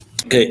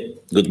Okay,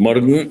 good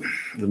morning.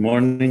 Good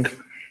morning.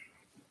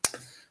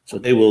 So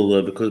they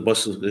will, because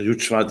Yud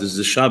Shvat is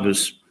the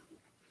Shabbos,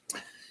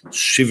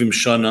 Shivim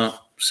Shana,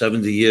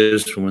 70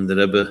 years from when the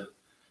Rebbe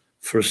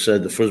first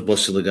said the first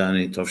Basi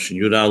Lagani, Tavshin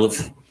Yud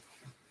Aleph.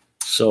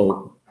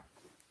 So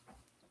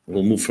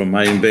we'll move from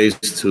Mayin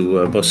Beis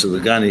to Basi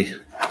Lagani.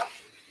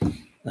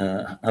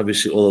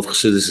 Obviously, all of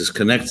Chassidus is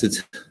connected,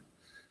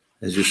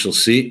 as you shall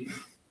see.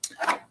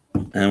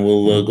 And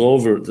we'll go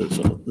over it.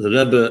 So the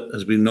Rebbe,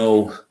 as we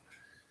know,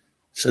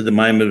 said the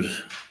Maimer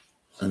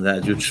and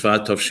that Yud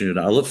Shvat, Tavshin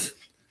Yud Aleph.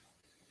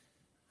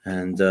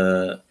 And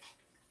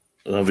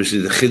obviously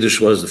the Chiddush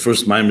was the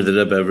first Maimer the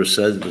Rebbe ever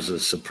said. It was a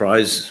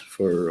surprise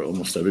for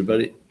almost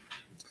everybody.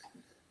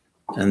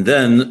 And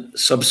then,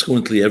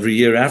 subsequently, every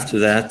year after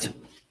that,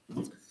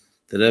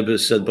 the Rebbe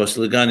said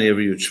Basi Lagani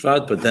every Yud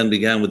Shvat, but then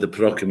began with the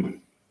Prokim,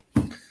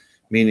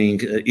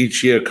 meaning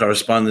each year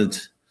corresponded,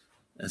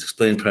 as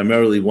explained,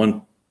 primarily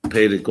one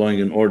Peirik going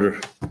in order.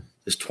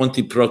 There's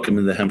 20 Prokim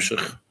in the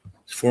Hemshech.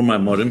 It's 4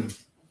 Maimorim.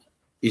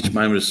 Each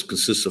Maimer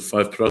consists of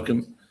 5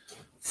 Prokim.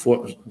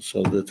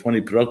 So the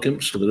 20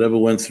 Prokim. So the Rebbe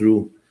went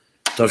through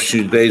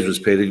Tavshid Beis was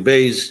Peirik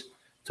Beis,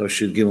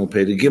 Tavshid Gimel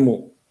Peirik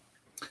Gimel,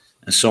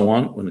 and so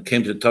on. When it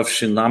came to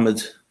Tavshin Lamed,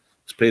 it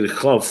was Peirik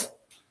Chof.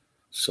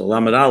 So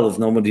Lamed Aleph,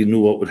 nobody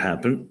knew what would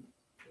happen.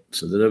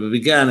 So the Rebbe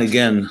began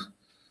again,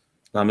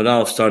 Lamed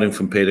Aleph, starting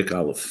from Peirik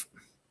Aleph.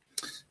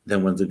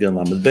 Then went again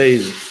Lamed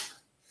Beis,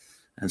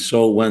 and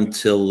so went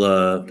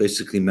till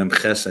basically Mem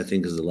Ches, I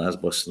think, is the last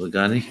Basi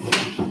Lagani.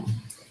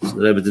 So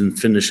the Rebbe didn't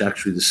finish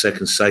actually the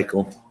second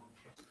cycle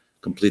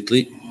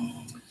completely.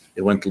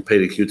 It went till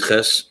Peirik Yud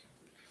Ches.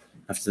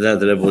 After that,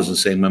 the Rebbe wasn't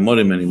saying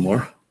Maimorim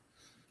anymore.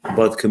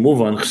 But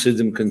Kemuvan,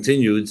 Chassidim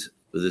continued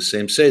with the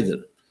same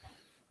Seder.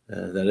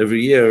 That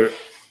every year,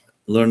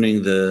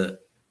 learning the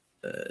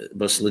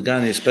Basi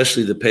Lagani,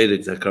 especially the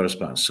Peirik that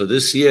corresponds. So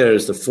this year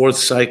is the 4th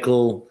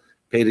cycle,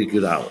 Peirik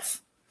Yud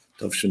Aleph,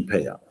 Tavshin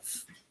Pei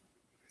Aleph.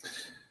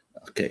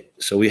 Okay,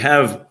 so we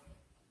have,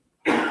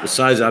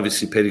 besides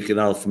obviously Peirik Yud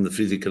Aleph from the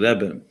Frierdiker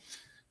Rebbe,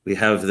 we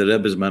have the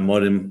Rebbe's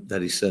Maimorim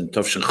that he said,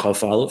 Tavshin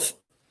Chof Aleph,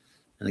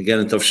 and again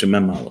in Tavshin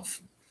Mem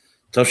Aleph.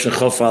 Tavshin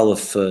Chof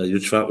Aleph, Yud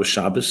Shvat was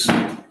Shabbos,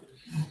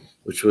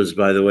 which was,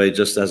 by the way,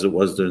 just as it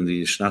was during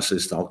the Shnasei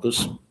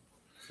Stalkus.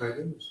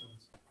 Friday?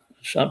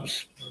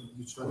 Shabbos.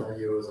 Yud Shvat that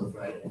year was on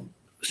Friday.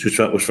 Yud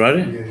Shvat was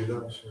Friday? Yeah,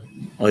 Yud Aleph Shvat.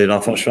 Oh, Yud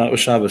Aleph Shvat was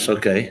Shabbos,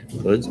 okay,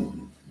 good.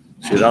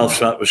 So Yud Aleph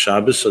Shvat was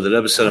Shabbos, so the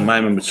Rebbe said a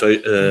Maimer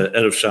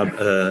Erev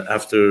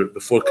Shabbos,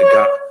 before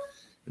Kagav,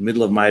 the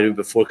middle of Ma'ariv,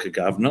 before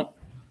Kagavna.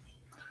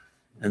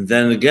 And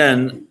then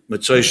again,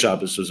 Mitzvah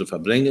Shabbos was a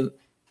Fabringen.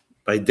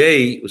 By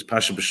day, it was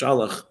Pasha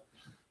B'Shalach.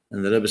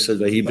 And the Rebbe said,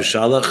 Vahi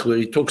B'Shalach, where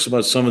he talks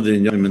about some of the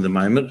Inyanim in the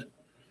Maimer.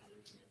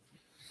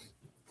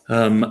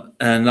 And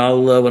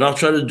what I'll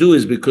try to do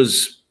is,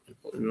 because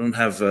we don't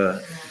have,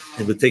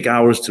 it would take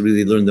hours to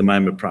really learn the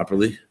Maimer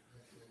properly.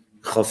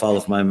 Chof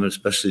Aleph Maimer,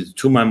 especially the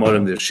 2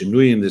 Maimorim, there's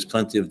Shinuyim, there's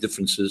plenty of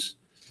differences.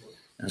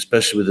 And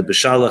especially with the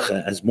B'Shalach,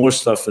 it has more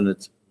stuff in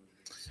it.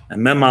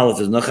 And Mem Aleph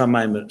is Nocha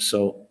Maimer.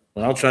 So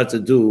what I'll try to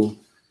do,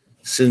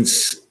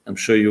 since I'm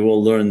sure you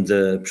all learned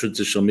the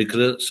Pshuta Shel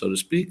Mikra, so to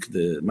speak,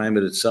 the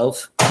Maimer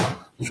itself,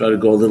 try to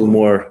go a little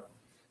more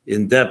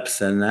in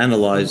depth and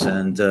analyze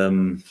and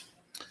to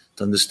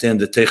understand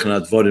the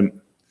Teichanat Dvorim.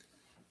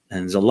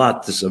 And there's a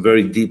lot. This is a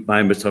very deep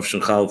Maimer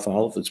Tavshin Chalef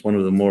Aleph. It's one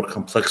of the more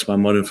complex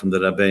Maimorim from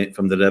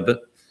the Rebbe.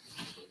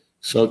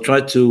 So I'll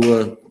try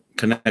to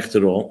connect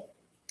it all,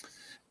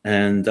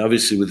 and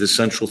obviously with the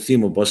central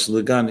theme of Basi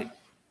Lagani.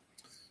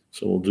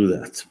 So we'll do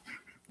that.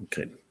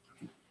 Okay.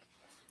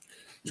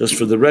 Just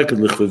for the record,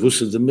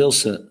 L'chvevusa de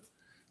Milsa,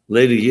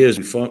 later years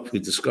before we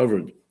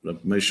discovered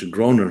Rabbi Moshe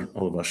Groner,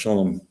 Olav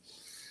Shalom,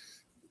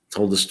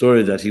 told the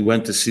story that he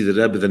went to see the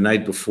Rebbe the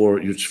night before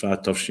Yud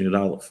Shvat Tavshin Yud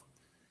Aleph.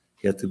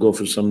 He had to go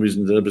for some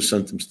reason. The Rebbe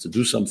sent him to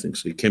do something,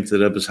 so he came to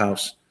the Rebbe's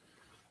house,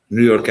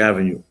 New York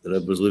Avenue. The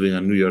Rebbe was living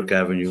on New York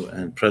Avenue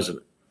and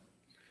President,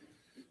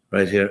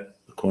 right here,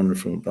 a corner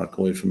from a block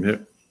away from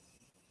here.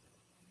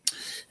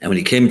 And when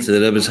he came to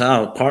the Rebbe's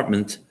house,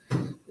 apartment,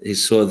 he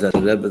saw that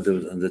the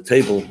Rebbe on the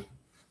table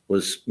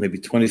was maybe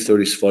 20,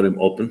 30 Sfarim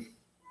open.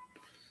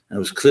 And it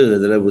was clear that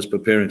the Rebbe was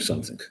preparing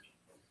something.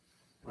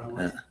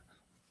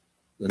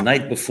 The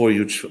night before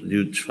Yud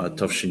Shvat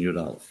Tavshin Yud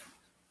Aleph.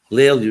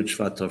 Leil Yud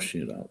Shvat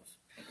Tavshin Yud Aleph.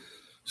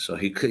 So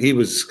he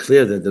was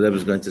clear that the Rebbe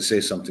was going to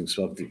say something.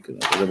 All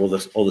the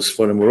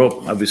Sfarim were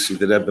open. Obviously,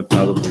 the Rebbe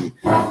probably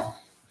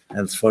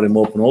had Sfarim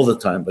open all the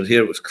time. But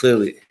here it was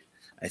clearly,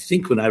 I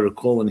think when I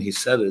recall when he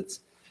said it,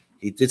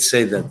 he did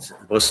say that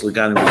Basi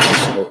Lagani was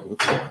also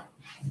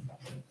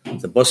open.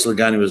 The Basi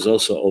Lagani was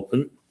also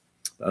open.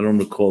 I don't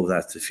recall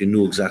that, if you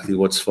knew exactly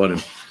what's for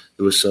him.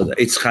 It was the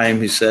Eitz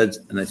Chaim, he said,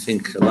 and I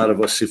think a lot of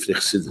us Sifrei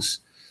Chassidus.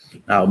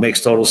 Now, it makes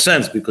total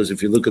sense, because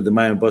if you look at the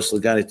Maimer Basi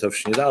Lagani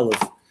Tavshin Yud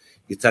Aleph,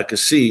 you can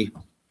see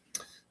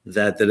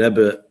that the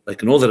Rebbe,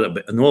 like in all the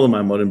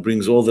Maimorim,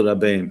 brings all the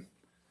Rabbeim.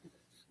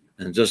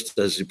 And just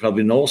as you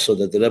probably know also,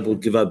 that the Rebbe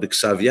would give out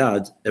B'Ksav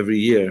Yad every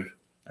year,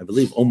 I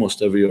believe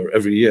almost every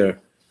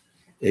year,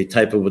 a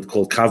type of what's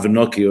called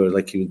kavanoki, or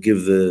like he would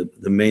give the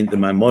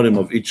maimorim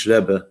of each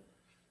Rebbe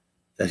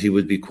that he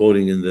would be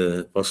quoting in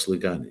the Bas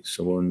Legani.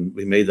 So when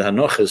we made the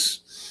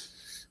Hanochas,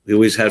 we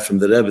always had from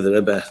the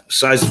Rebbe,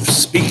 besides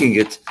speaking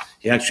it,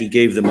 he actually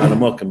gave the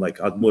Maramokim, like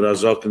Admur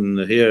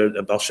Azokin here,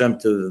 the Baal Shem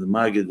Tov, the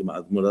Magid, the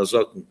Admur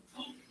Azokin,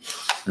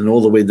 and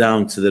all the way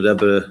down to the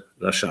Rebbe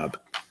Rashab.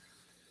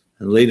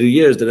 In later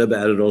years, the Rebbe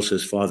added also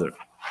his father.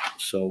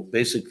 So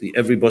basically,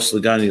 every Bas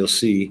Legani you'll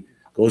see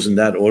goes in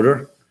that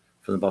order,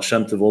 from the Baal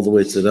Shem Tov all the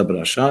way to the Rebbe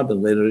Rashab,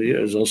 and later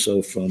years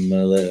also from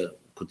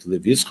Kutu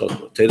Lev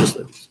Yitzchak or Teres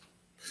Lev.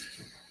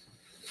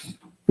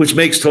 Which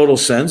makes total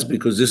sense,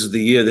 because this is the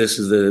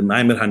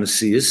Maimer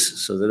Hanasiyas,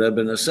 so the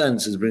Rebbe in a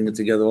sense is bringing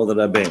together all the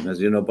Rabbeim. As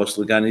you know, Bas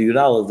Legani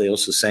Yudalev, they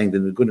also sang the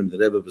Nigunim. The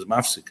Rebbe was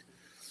mafsik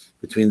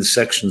between the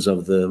sections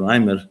of the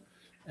Maimer,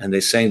 and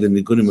they sang the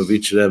Nigunim of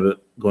each Rebbe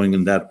going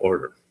in that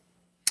order.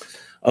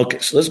 Okay,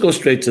 so let's go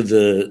straight to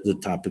the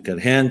topic at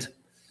hand.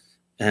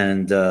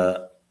 And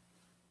so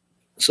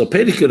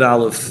Perek Yud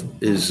Aleph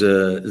is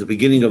the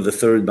beginning of the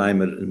third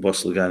Maimer in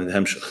Bas Legani, the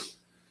Hemshech.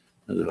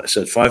 I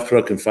said 5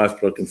 prakim, 5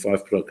 prakim,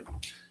 5 prakim,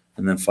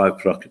 and then 5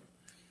 prakim.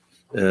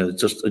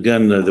 Just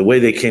again, the way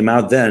they came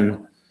out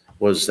then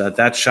was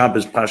that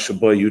Shabbos Pasha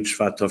Boy Yud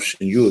Shvat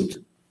Tovshin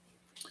Yud,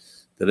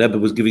 the Rebbe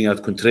was giving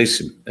out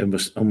kuntresim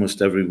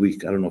almost every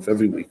week. I don't know if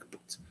every week,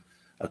 but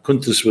a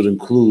kuntres would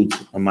include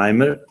a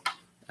maimer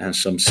and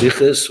some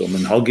siches or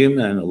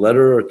menhagim and a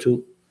letter or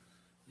two.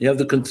 You have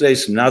the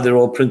kuntresim. Now they're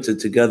all printed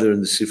together in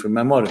the Sefer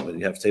Maimorim, but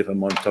you have Teif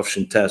Maimorim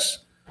Tovshin Tes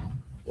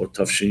or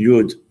Tovshin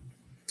Yud.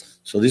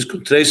 So these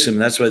kuntresim,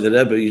 that's why the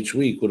Rebbe each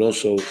week would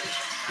also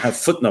have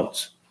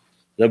footnotes.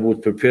 The Rebbe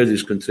would prepare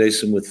these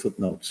kuntresim with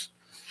footnotes.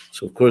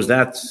 So of course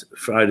that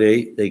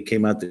Friday they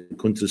came out the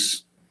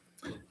kuntres,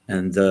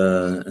 and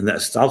that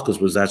stalkus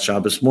was that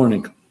Shabbos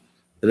morning.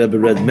 The Rebbe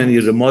read many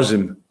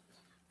Remozim.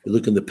 If you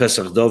look in the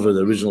Pesach Dover,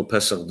 the original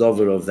Pesach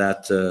Dover of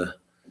that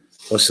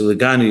Bas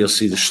Legani, you'll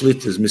see the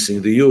Shlit is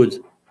missing the Yud.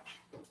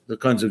 The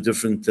kinds of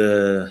different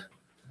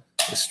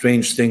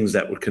strange things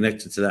that were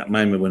connected to that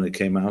Maimer when it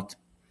came out.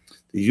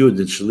 The Yud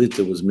and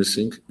Shalita was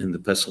missing in the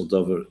Pesach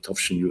Dover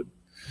Tovshin Yud.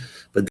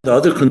 But the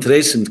other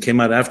kuntresim came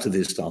out after the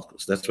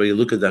Istalkos. That's why you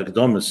look at the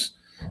Akdomas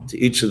to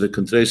each of the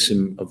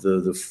kuntresim of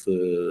the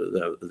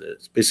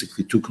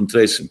basically 2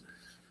 kuntresim,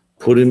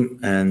 Purim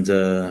and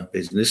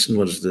Beis Nissen.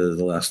 What is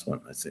the last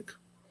one, I think?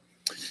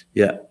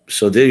 Yeah,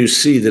 so there you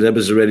see the Rebbe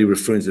is already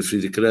referring to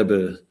Friedrich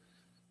Rebbe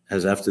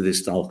as after the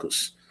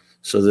Istalkos.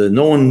 So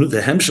no one knew, the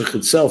Hemshech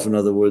itself, in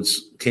other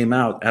words, came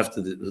out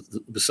after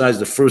besides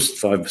the first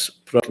 5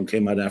 prakim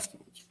came out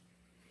afterwards.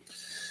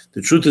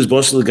 The truth is,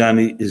 Bas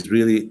Legani is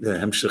really the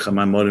Hemshech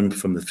HaMaimorim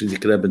from the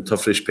Friedrich Rebbe in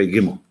Tafresh Pei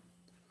Gimel.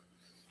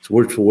 It's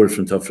word for word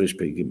from Tafresh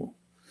Pei Gimel.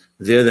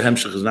 There, the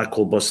Hemshech is not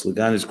called Bas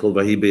Legani; it's called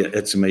Vahibe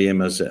Etzem Hayem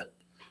Hazeh.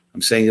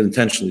 I'm saying it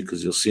intentionally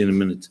because you'll see in a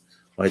minute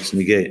why it's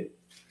negay.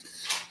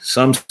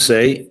 Some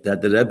say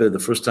that the Rebbe, the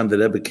first time the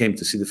Rebbe came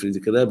to see the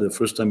Friedrich Rebbe, the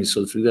first time he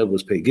saw the Friedrich Rebbe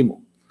was Pei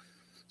Gimel.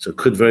 So it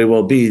could very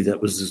well be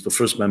that was the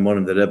first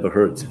Maimorim that Rebbe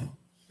heard.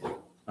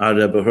 Our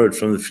Rebbe heard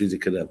from the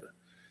Friedrich Rebbe.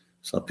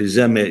 So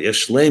Pizem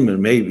Yeshleimer,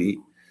 maybe,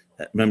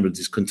 remember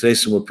these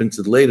kuntresim were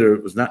printed later,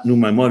 it was not new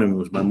Maimorim, it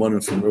was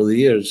Maimorim from early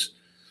years.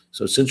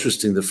 So it's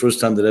interesting, the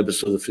first time the Rebbe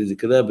saw the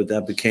Friedrich Rebbe,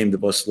 that became the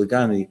Bas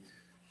Legani,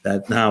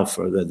 that now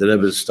for the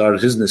Rebbe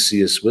started his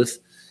Nesiyas with,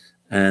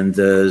 and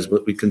is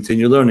what we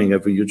continue learning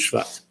every Yud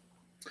Shvat.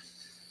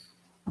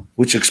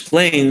 Which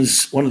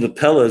explains one of the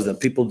pillars that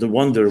people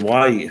wonder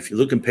why, if you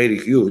look in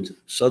Perek Yud,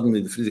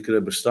 suddenly the Friedrich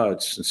Rebbe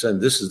starts and said,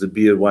 this is the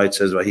beer why it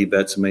says, Vahi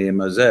Be'etzem Hayem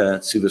Hazeh,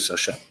 Tzivus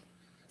Hashem.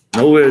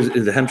 Nowhere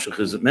in the Hemshech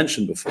is it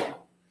mentioned before.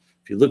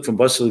 If you look from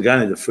Bas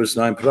Legani, the first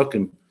 9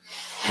 prakim,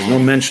 there's no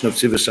mention of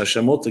Tzivus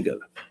Hashem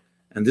altogether.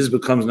 And this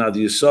becomes now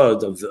the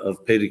Yisod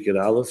of Perek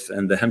Yud Aleph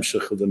and the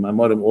Hemshech of the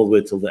Maimorim all the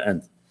way till the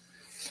end.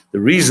 The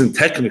reason,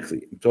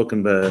 technically, I'm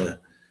talking about,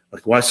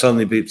 like, why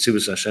suddenly be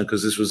Tzivus Hashem?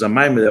 Because this was a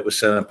Maimer that was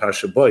said on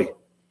Parsha Boy,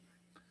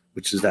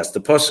 that's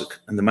the Pasuk.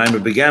 And the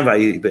Maimer began by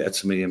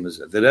Be'etzem Hayem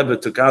Hazeh. The Rebbe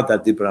took out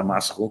that Dibra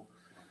Maschel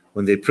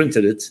when they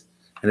printed it,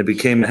 and it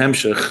became a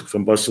Hemshech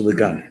from Bas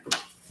Legani.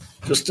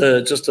 Just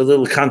a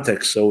little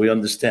context so we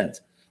understand.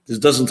 This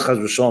doesn't, Chaz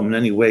v'Shalom, in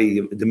any way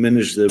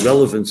diminish the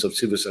relevance of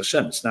Tzivus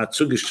Hashem. It's not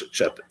Tzugish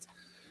Shepet,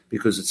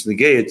 because it's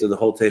negated to the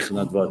whole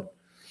Teichin Advarim.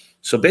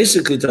 So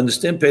basically, to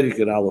understand Perek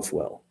Yud Aleph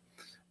well,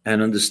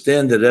 and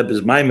understand the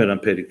Rebbe's Maimer on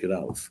Perek Yud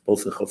Aleph,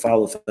 both the Chaf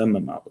Aleph and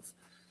Mem Aleph,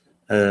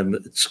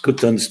 it's good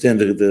to understand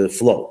the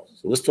flow.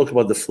 So let's talk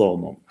about the flow a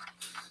moment.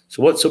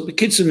 So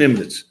B'kitzur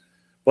Nimnitz,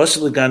 Bas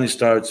Legani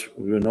starts,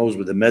 we knows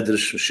with the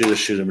Medrash Shir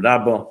Shirim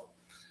Rabbah,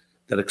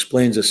 that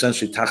explains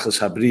essentially Tachlis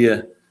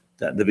Habriya,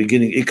 that in the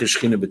beginning Ikar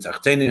Shechina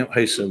B'Tachteni,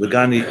 Heisa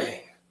Legani,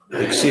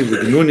 Eksiv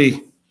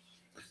L'Gnuni,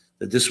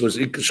 that this was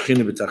Ikar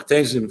Shechina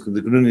B'Tachteni,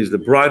 the Gnuni is the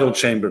bridal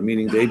chamber,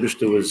 meaning the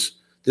Eibishter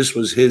this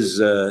was his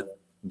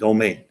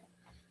domain,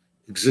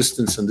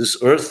 existence on this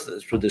earth.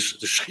 That's where the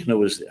Shechina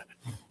was there.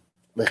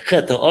 The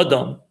Chet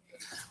Adam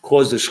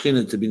caused the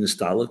Shechina to be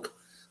nostalgic,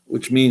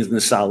 which means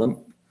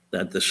Nesalim,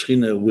 that the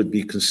Shechina would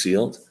be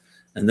concealed,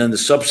 And then the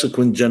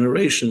subsequent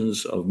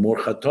generations of Mor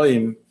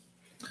Chatoim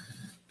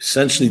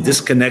essentially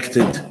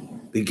disconnected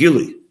the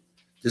Gili,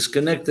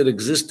 disconnected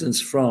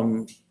existence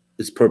from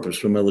its purpose,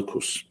 from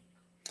Elikus.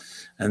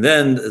 And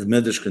then the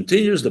Medrash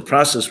continues, the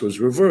process was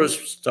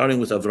reversed, starting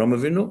with Avram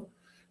Avinu,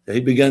 that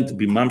he began to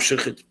be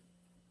Mamshechit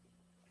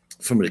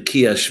from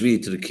Rekiah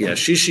Shvi to Rekiah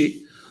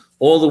Shishi,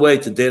 all the way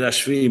to Deir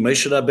Shvi,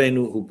 Moshe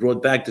Rabbeinu, who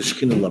brought back the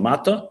Shekhinah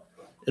Lamata.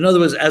 In other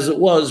words, as it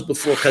was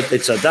before Chet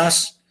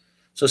Tzadas.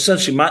 So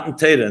essentially, Matan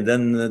Torah, and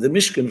then the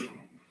Mishkan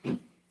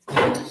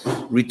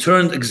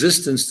returned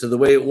existence to the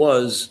way it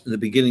was in the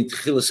beginning,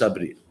 Tchilas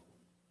Habriyah.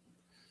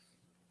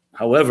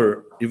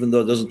 However, even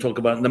though it doesn't talk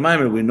about it in the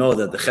Maimer, we know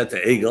that the Chet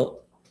Egel,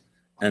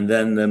 and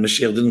then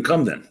Mashiach didn't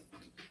come then.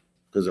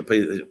 Because the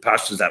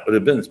Pashtas, that would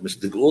have been,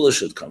 the Geula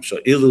should come. So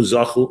Ilu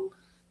Zachu,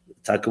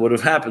 Taka would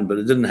have happened, but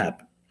it didn't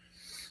happen.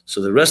 So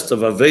the rest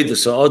of Aveda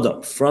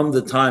Sa'odam, from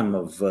the time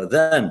of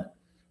then,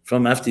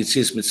 from after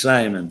Yitzis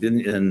Mitzrayim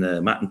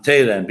and Matan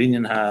Torah and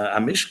Binyan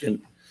HaMishkan,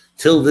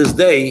 till this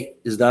day,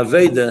 is the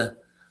Aveda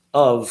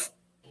of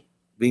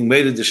being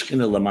made of the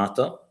Shekhinah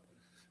Lamata.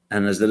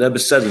 And as the Rebbe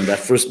said in that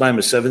first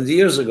Maimer 70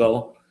 years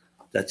ago,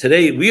 that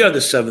today we are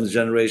the seventh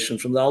generation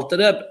from the Alter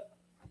Rebbe.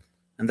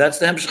 And that's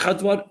the Hemshech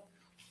HaDvar.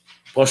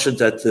 Poshet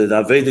that the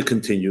Aveda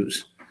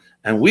continues.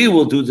 And we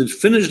will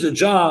finish the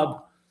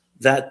job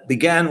that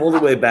began all the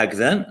way back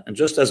then. And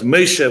just as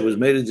Moshe was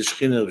made of the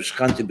Shekhinah of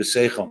Shechanti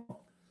B'Seicham,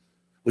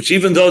 which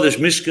even though the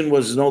Mishkan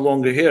was no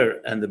longer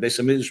here and the Beis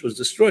HaMikdash was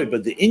destroyed,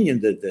 but the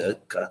Inyan, the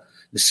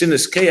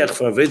Sinas Keach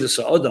for Aveda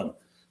Sa'odam,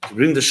 to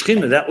bring the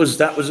Shekhinah, that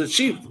was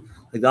achieved.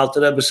 Like the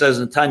Alter Rebbe says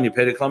in Tanya,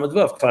 Perek Lamed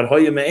Vav, Kfar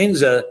Hoya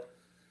Me'enza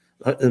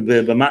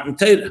B'Matan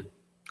Torah.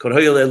 Kfar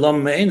Hoya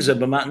Le'elam Me'enza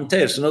B'Matan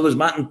Torah. So in other words,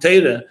 Matan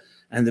Torah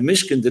and the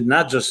Mishkan did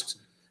not just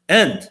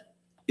end.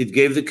 It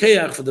gave the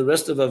Keach for the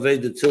rest of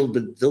Aveda till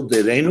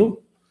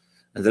Deirenu.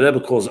 And the Rebbe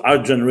calls our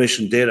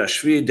generation Deir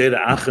Ashvi, Deir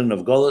Achron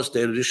of Golas,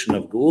 Deir Rishon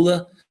of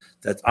Geula,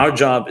 that our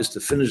job is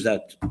to finish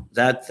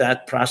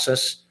that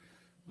process,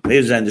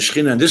 Meir Zayin the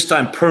Shechina, and this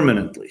time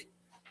permanently.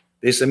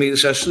 Beis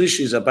HaMikdash HaShlishi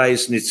is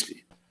Abayis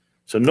Nitzchi.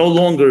 So no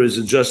longer is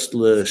it just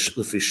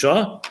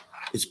L'fisha,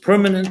 it's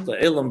permanent,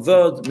 L'elam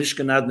Vod,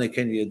 Mishkan Adnei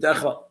Ken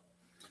Yedecha.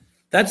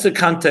 That's the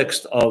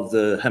context of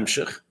the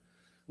Hemshech,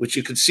 which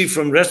you could see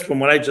from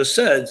what I just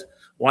said,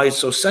 why it's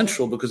so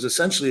central, because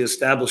essentially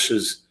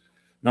establishes,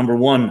 number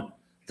one,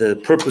 the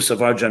purpose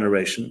of our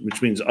generation,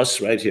 which means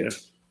us right here.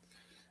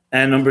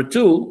 And number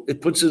two,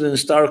 it puts it in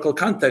historical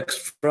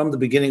context from the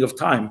beginning of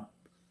time,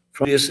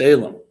 from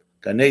Yisraelim,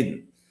 Gan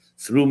Eden,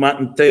 through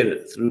Matan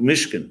Torah, through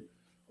Mishkan,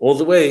 all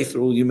the way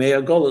through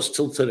Yimei Agolos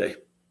till today.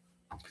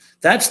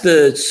 That's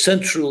the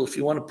central, if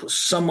you want to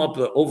sum up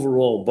the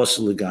overall Basi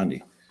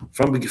Legani,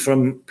 from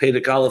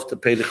Perek Aleph to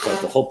Perek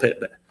Chaf, the whole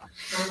Perek.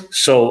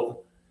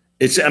 So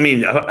it's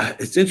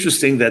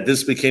interesting that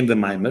this became the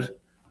Maimer.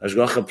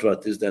 Ashgacha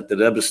Prat is that the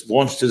Rebbe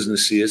launched his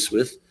Nesias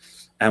with,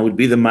 and would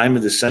be the Maimer,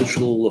 the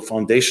central,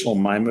 foundational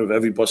Maimer of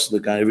every Basi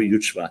Legani, every Yud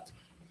Shvat.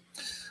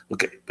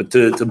 Okay, but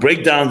to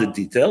break down the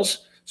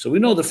details, so we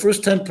know the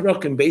first 10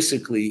 parakim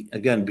basically,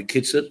 again,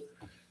 B'Kitzur,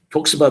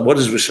 talks about what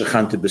is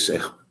Rishachanti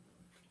B'Seichel.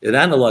 It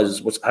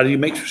analyzes how do you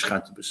make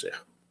Rishachanti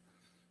B'Seichel.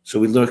 So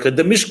we look at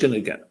the Mishkan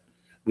again.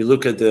 We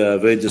look at the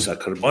Vedas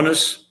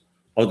HaKarbonis,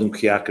 Odom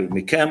Kiyakir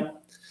Mikem,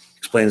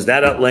 explains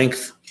that at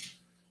length.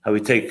 How we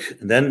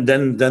take, and then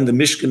the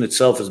Mishkan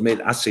itself is made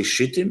Aseh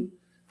Shittim.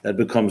 That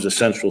becomes a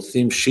central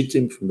theme,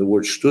 Shittim, from the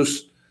word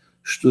Shtus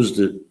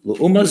the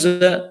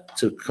L'umazeh,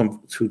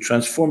 to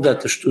transform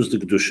that to Shtus the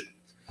Kedusha.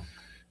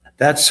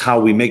 That's how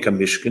we make a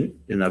Mishkan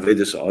in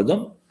Avedas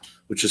Adam,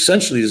 which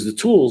essentially is the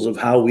tools of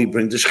how we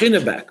bring the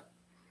Shekhinah back.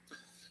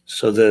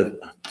 So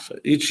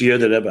each year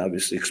the Rebbe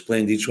obviously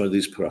explained each one of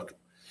these parakim.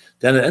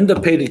 Then at the end of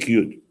Perek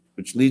Yud,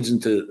 which leads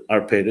into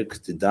our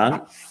Perek, to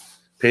Dan,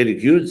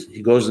 Perek Yud,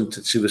 he goes into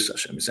Tzivus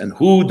Hashem. And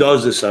who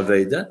does this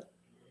Aveda?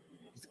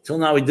 Till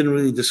now he didn't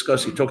really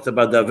discuss, he talked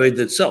about the Aveda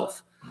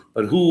itself,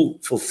 but who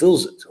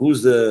fulfills it?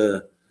 Who's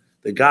the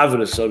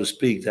Gavra, so to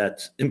speak,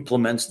 that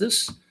implements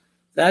this?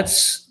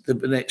 That's the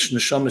Bnei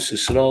Neshamas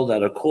Yisrael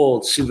that are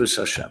called Tzivus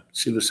Hashem,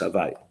 Tzivus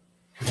Havaya.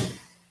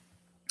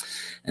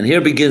 And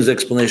here begins the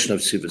explanation of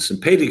Tzivus. In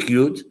Perek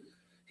Yud,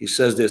 he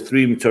says there are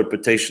three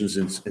interpretations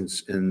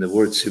in the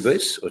word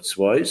Tzivus, or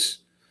Tzvais,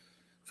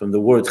 from the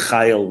word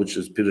Chayil, which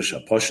is Pirush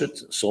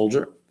HaPoshet,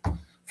 soldier,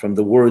 from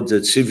the word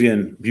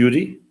Tzivian,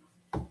 beauty,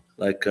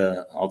 like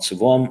Al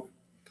Tzivom,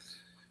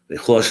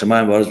 V'chol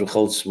HaShamayim V'arz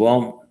V'chol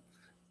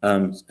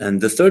Tzivom,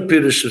 and the third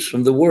Pirush is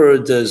from the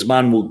word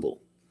Zman Mugbal,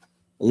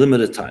 a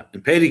limited time.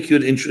 In Perek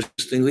Yud,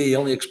 interestingly, he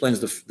only explains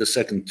the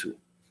second two.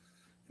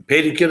 In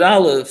Perek Yud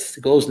Aleph,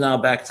 it goes now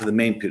back to the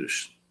main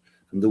Pirush,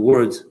 from the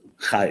word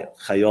Chayil,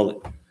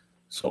 Chayolim.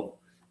 So,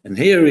 and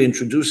here he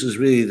introduces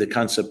really the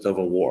concept of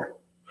a war.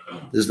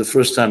 This is the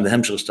first time the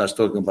Hemshech starts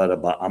talking about a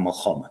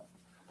Malchama.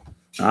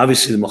 Now,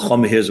 obviously, the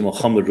Malchama here is a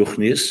Malchama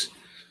Ruchnius,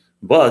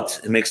 but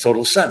it makes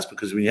total sense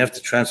because when you have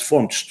to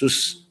transform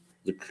Shtus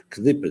the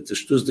Klippah to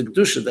Shtus the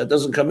Kedusha, that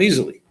doesn't come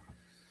easily.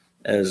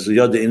 As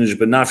Yoda Inish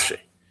Benafshe.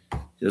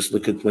 Just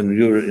look at when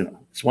you're,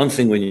 It's one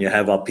thing when you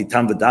have al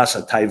pitam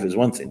v'dasa taiva is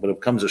one thing, but if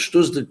it comes a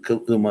shtuz de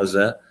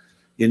lumazeh,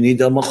 you need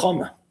a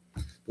mochama.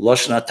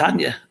 Lashon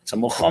Tanya, it's a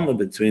mochama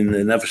between the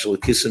nefesh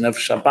l'kis and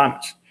nefesh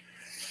habamis.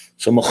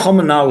 So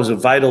mochama now is a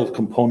vital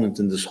component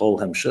in this whole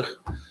hemshech.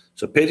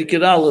 So Perek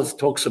Yud Aleph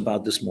talks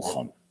about this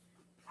mochama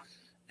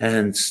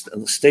and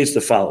states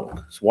the following: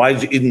 so why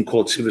did Eden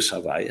call tzivus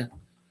havaya?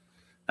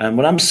 And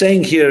what I'm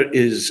saying here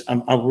is,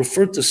 I'll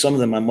refer to some of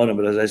them in my mother,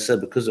 but as I said,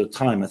 because of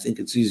time, I think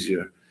it's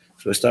easier.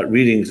 So I start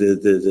reading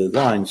the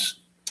lines.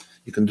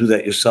 You can do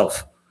that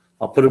yourself.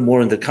 I'll put it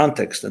more in the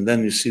context, and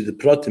then you see the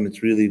pratim.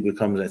 It really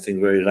becomes, I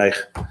think, very reich.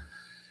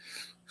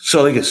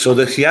 So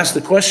he asked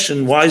the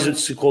question: why is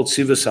it called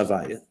tzivus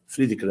havaya?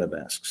 Friedrich Rebbe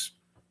asks.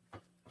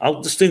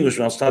 I'll distinguish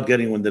when I'll start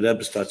getting when the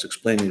Rebbe starts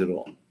explaining it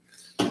all.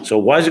 So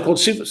why is it called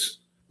tzivus?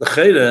 The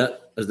chayre,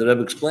 as the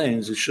Rebbe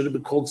explains, it should have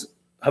been called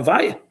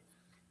havaya.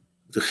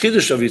 The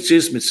chiddush of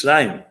Yetzias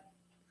Mitzrayim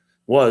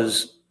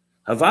was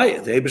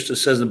havaya. The Eibishter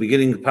says in the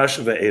beginning of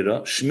Parsha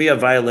Ve'era, Shmi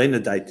havaya leina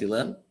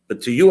daitilem,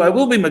 but to you I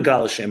will be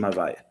Megal Hashem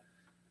havaya.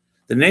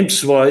 The name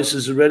Tzvois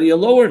is already a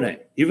lower name.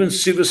 Even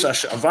Tzivus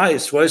Havaya,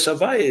 Tzvois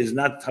Havaya is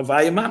not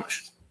Havaya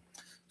Mamash.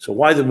 So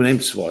why the name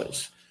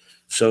Tzvois?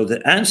 So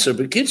the answer,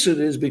 B'kitzur,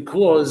 is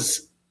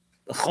because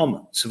the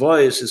Choma,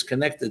 Tzvois is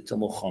connected to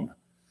Mochama.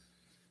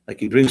 Like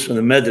he brings from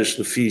the Medrash,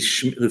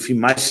 Lefi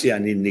Maisi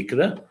Ani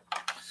Nikra,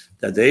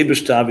 that the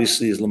Eibishter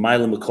obviously is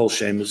L'mayla M'kol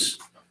Shemus,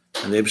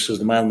 and the Eibishter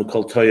is L'mayla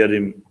M'kol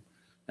Toyarim,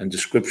 and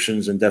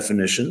descriptions and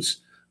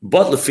definitions.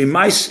 But Lefi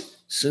Maisi,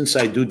 since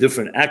I do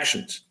different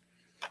actions,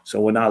 so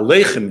when I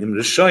leichem im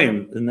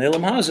rishoyim in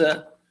Elam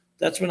Hazeh,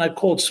 that's when I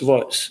call it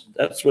Tzvois.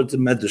 That's what the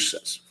Medrash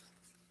says.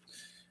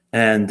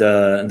 And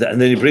then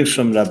he brings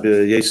from Rabbi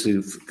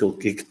Yosef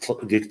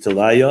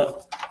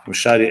Giktelaya from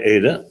Shari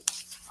Eira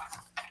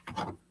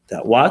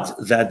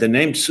that the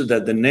name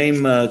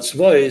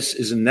Tzvois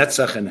is in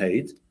Netzach and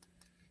Heid,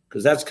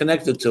 because that's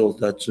connected to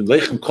that.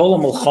 Leichem Kol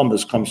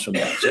HaMelchamas comes from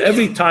that. So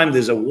every time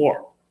there's a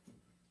war,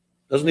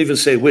 doesn't even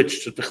say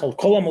which. Just Kol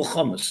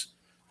HaMelchamas.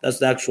 That's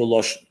the actual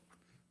lashon.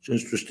 It's an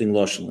interesting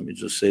lashon. Let me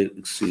just see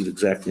it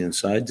exactly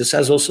inside. This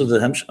has also the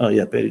hemsh. Oh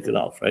yeah, Perek Yud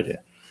Aleph right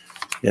here.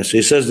 Yeah, so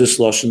he says this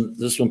lashon.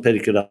 This one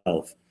Perek Yud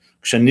Aleph.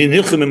 K'shani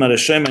nilchem im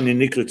harashem ani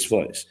nikra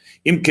tzvois.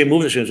 Im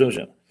kemuv neshem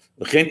tzvois.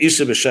 V'chein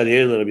isa b'shari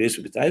eila Rabbi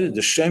Yosef Gitayla.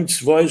 The shem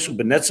tzvois u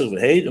b'netzach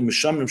v'heid u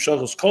misham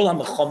nimshachos kol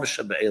ha-mechomas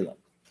shebe'elam.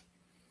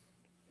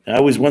 I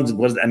always wondered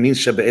what that means.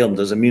 Shebe'elam.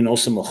 Does it mean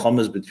also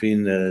mechomas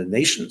between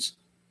nations?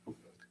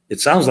 It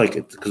sounds like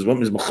it, because what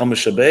means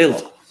mechomas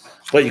shebe'elam?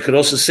 But you could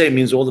also say it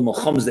means all the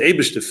Melchamas the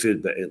Eibishter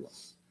feared Be'elam.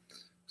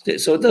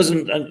 So it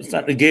doesn't, it's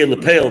not Negei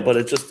Lepel, but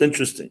it's just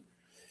interesting.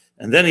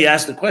 And then he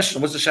asked the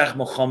question, what's the Shach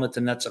Melchama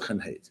to Netzach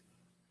and Heid?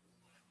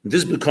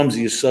 This becomes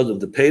the Yesod of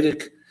the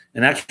Perek,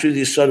 and actually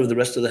the Yesod of the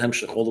rest of the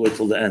Hemshech, all the way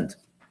till the end.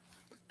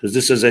 Because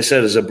this, as I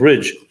said, is a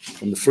bridge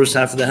from the first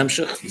half of the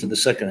Hemshech to the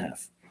second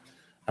half.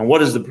 And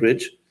what is the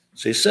bridge?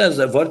 So he says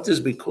that what is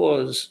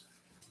because,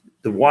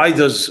 why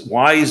is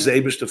the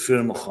Eibishter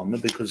fear Melchama?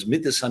 Because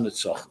Midas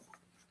HaNetzach.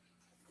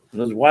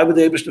 Why would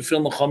the Eibishter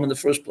feel Melchama in the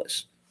first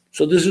place?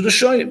 So this is the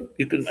Rishoyim.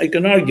 You can make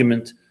an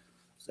argument.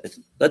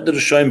 Let the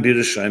Rishoyim be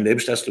Rishoyim. The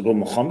Eibishter has to go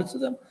Melchama to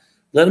them.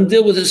 Let him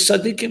deal with his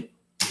tzaddikim.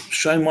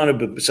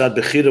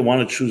 Rishoyim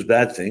want to choose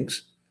bad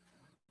things.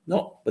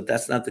 No, but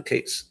that's not the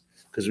case.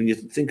 Because when you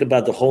think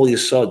about the whole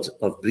Yesod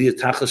of Bria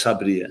Tachas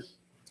HaBria,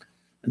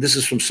 and this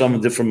is from some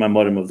different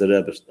Mamorim of the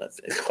Rebbe,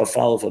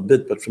 Chafal of a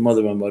bit, but from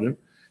other Mamorim,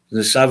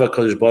 Nesava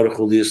Kodesh Baruch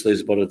Hu Liyas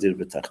Leis Baruch Dir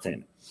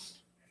B'Tachtein.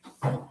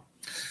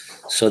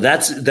 So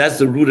that's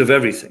the root of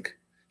everything.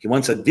 He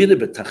wants a dira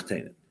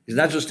b'tachtenim. He's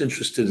not just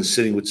interested in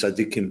sitting with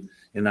tzaddikim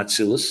in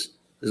Atzilus.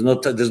 There's no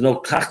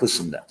kachlis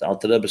in that. The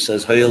Alter Rebbe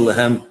says, Hayel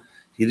lehem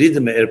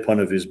yiridim me'er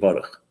panav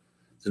yizbarach.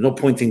 There's no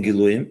point in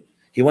giluyim.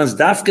 He wants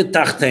dafke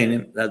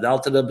tachtenim. That the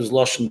Alter Rebbe's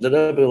lashon. The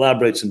Rebbe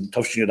elaborates in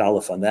Tovshin Yud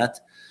Aleph on that.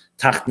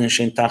 Tachten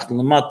shein tachten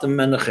lematem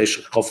menach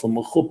heshach kofel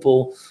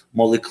mechupel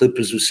moli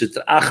klippers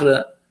usitra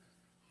achre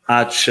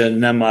at she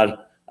nemar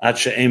at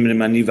she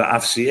emrim aniva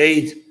afsi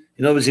eid.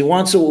 In other words, he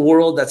wants a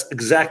world that's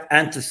exact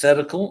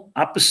antithetical,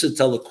 opposite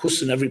to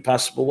Lakus in every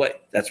possible way.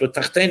 That's what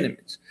Tachtenim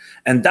means.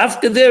 And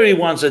Dafka there he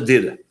wants a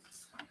Dira.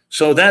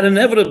 So that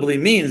inevitably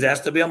means there has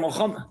to be a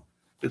Melchama.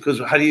 Because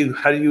how do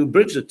you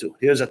bridge the two?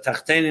 Here's a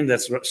Tachtenim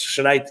that's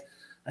Shreit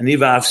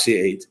Aniva Afsi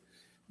Eid.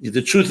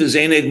 The truth is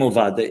Ein Eid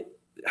Mulvade.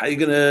 How are you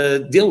going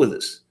to deal with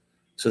this?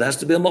 So there has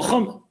to be a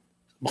Melchama.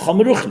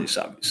 Melchama Ruchnis,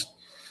 obviously.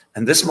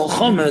 And this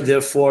Melchama,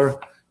 therefore,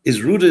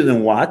 is rooted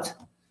in what?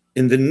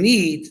 In the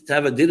need to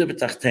have a dira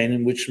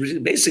b'tachtenim, which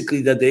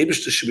basically that the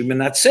Eibishter should be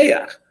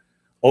menatzeach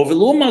over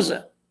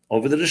l'umazeh,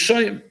 over the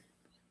Rishoyim.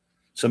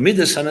 So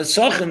Midas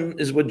HaNetzachen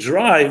is what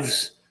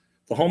drives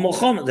the whole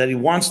Melchama, that he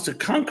wants to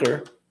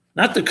conquer,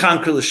 not to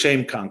conquer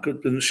l'shem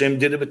conquered, but l'shem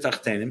dira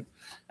b'tachtenim.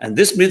 And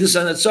this Midas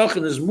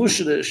HaNetzachen is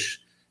mushrish,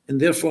 and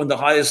therefore in the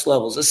highest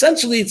levels.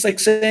 Essentially, it's like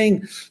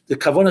saying the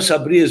Kavonas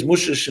Habriya is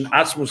mushrish in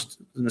Atzmus,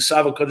 in the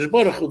Nesava Kodesh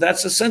Baruch Hu.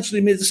 That's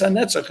essentially Midas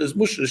HaNetzach is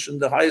mushrish in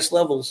the highest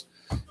levels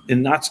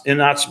in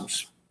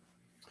Atzmus.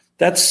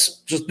 That's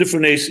just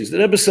different aces. The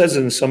Rebbe says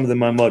it in some of the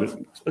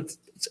Maimarim. It's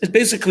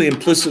basically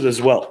implicit as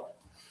well.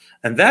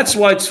 And that's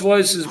why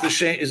Tzvois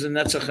is a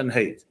Netzach and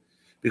Heid.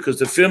 Because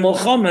the Fir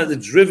Melchama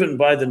is driven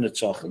by the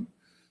Netzach.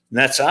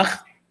 Netzach.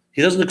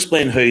 He doesn't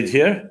explain Heid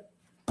here.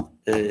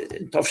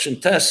 In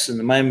Tofshin Tes, in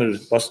the Maimer,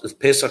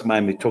 Pesach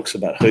Maimer, he talks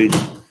about Heid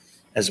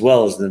as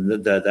well as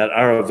that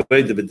Arav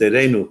Heid, the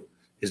B'derenu,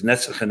 is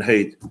Netzach and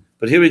Heid.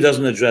 But here he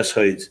doesn't address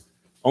Heid.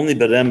 Only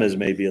Beremez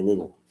maybe a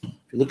little.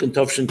 If you look in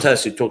Tofshin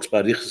Tes, he talks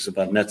about Riches,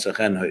 about Netzach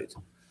and Heid.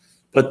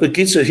 But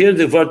Bekitzer, here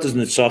the word is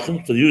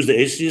Netzachim, so use the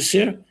Asius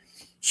here.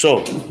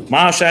 So,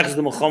 Ma'ashach is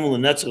the Melchama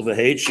Netzach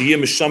v'Heid, Sheyir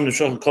Misham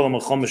Netzachim Kol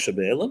HaMelchama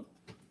Shebe'elam.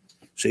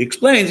 So he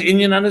explains,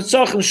 Inyan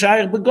HaNetzachim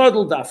Shayach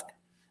B'Godel Dafka.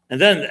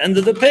 And then, at the end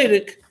of the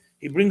Pedic,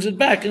 he brings it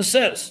back and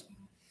says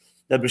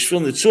that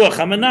B'Shvil Netzuach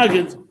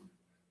HaMenagid,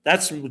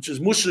 that's which is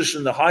Mushrish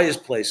in the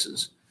highest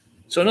places.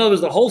 So in other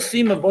words, the whole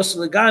theme of Basi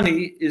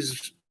Legani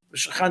is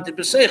B'Shachanti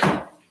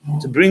B'Seichel,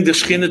 to bring the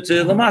Shechina to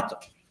Lamata.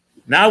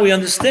 Now we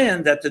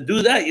understand that to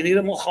do that, you need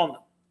a Melchama.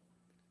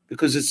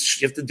 Because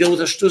you have to deal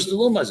with a shtus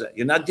delumazeh.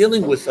 You're not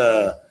dealing with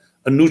a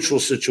neutral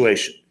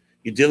situation.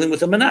 You're dealing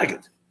with a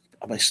menagid.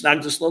 Which is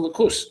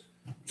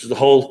the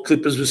whole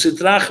klippas v'sid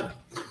rachim.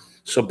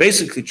 So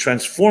basically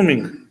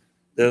transforming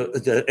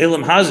the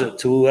Elam Hazar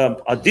to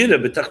Adira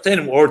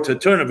b'tachtenim, or to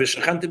turn a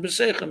v'shachanti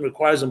b'seichem,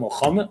 requires a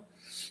Melchama.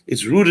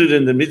 It's rooted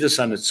in the Midas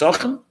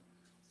HaNetzachim,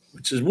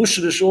 which is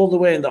mushrish all the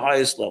way in the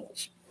highest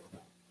levels.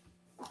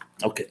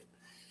 Okay.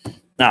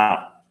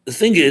 Now, the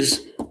thing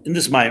is, in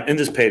this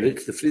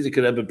Pedic, the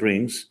Frierdiker Rebbe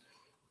brings,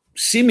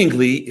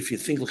 seemingly, if you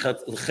think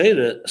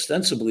l'cheira,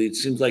 ostensibly, it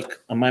seems like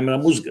a Maimer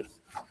HaMuzgar.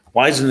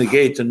 Why isn't the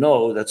gate to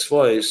know that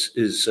Tzvois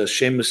is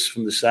Shemus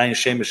from the Sayin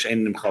Shemus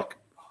Ein Nimchak?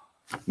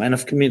 Man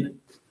of Kamina.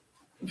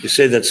 You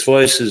say that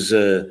Tzvois is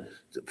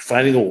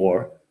fighting a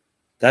war.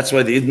 That's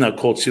why the Idn are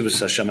called Tzivus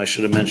Hashem. I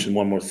should have mentioned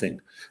one more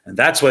thing. And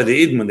that's why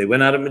the Idn, when they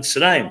went out of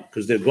Mitzrayim,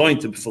 because they're going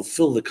to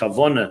fulfill the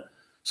Kavona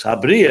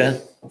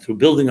Sabriya through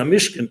building a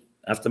Mishkan,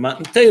 after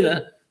Matan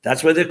Torah,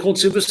 that's why they're called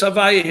Tzivus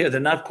Havaya here. They're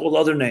not called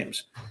other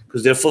names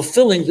because they're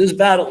fulfilling this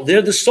battle.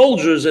 They're the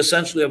soldiers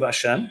essentially of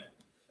Hashem.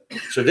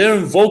 So they're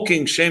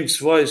invoking Shem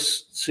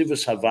Tzvois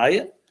Tzivus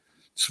Havaya,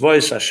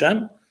 Tzvois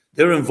Hashem.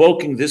 They're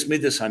invoking this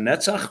Midas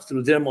HaNetzach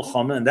through their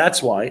Melchama, and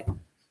that's why.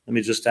 Let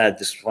me just add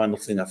this final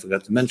thing I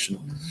forgot to mention.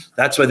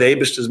 That's why the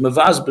Eibush is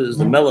Mevazbas,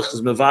 the Melech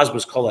is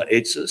Mevazbas called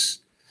Eitzes,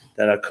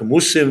 that are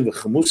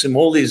Kamusim,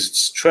 all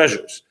these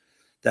treasures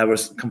that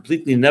was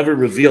completely never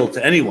revealed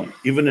to anyone,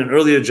 even in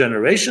earlier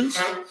generations.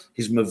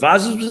 He's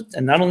mevazes,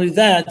 and not only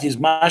that, he's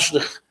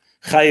mashlich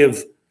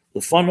chayev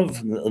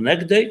lefanov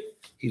negdei.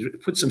 He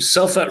puts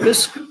himself at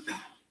risk,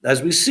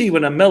 as we see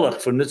when a melech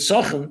for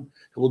nitzachim,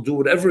 he will do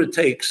whatever it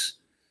takes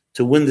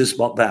to win this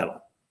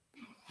battle.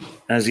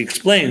 As he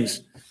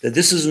explains that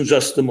this isn't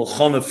just the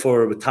Melchama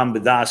for Tam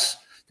B'das,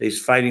 that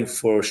he's fighting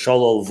for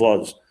Shalol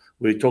Vaz,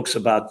 where he talks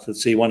about,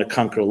 let's say, you want to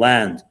conquer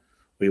land,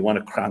 or you want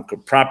to conquer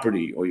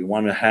property, or you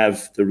want to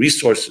have the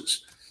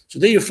resources. So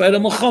there you fight a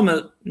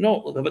Melchama.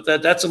 No, but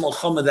that's a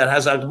Melchama that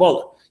has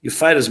Agbola. You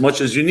fight as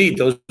much as you need,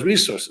 those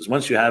resources.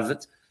 Once you have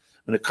it,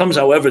 when it comes,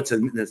 however, to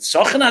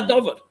Netzachin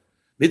Adover,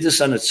 Midas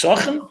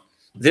HaNetzachin,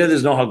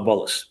 there's no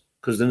Hagbolas,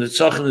 because the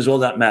Netzachin is all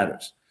that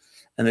matters.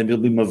 And then will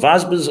be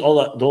Mavazbas,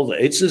 all the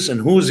Eitzes,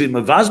 and who is it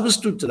Mavazbas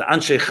to the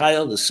Anshe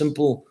Chayil, the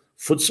simple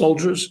foot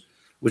soldiers,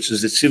 which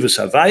is the Tzivus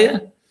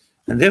Havaya.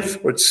 And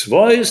therefore,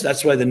 Tzvois,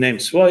 that's why the name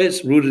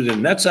Tzvois, rooted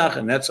in Netzach,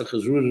 and Netzach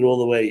is rooted all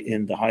the way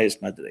in the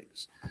highest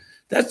Madreigas.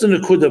 That's the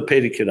Nakuda of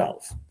Pedic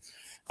Aleph.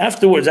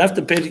 Afterwards,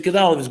 after Pedic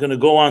Aleph, he's going to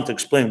go on to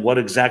explain what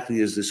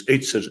exactly is this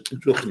Eitzer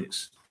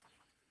Ruchnis.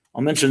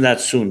 I'll mention that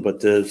soon,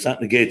 but it's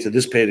not negated to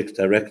this Pedic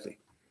directly.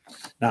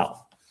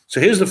 Now, so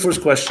here's the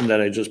first question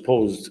that I just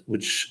posed,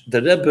 which the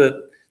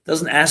Rebbe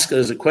doesn't ask it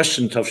as a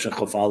question, Tavshin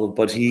Chaf Aleph,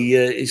 but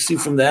he see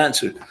from the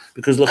answer.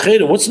 Because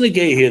L'cheira, what's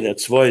negay here that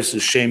Tzvois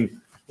is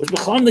shame? What's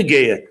B'cham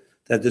negay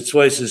that the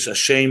Tzvois is a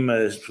shame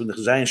from the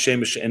Chazayin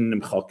Shem She'en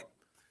Nimchak,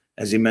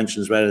 as he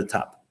mentions right at the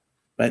top,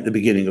 right at the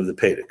beginning of the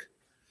Pedic.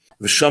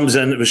 V'shem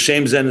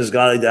zen is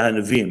Gali da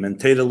Hanavim, and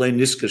Teda Lein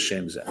Niska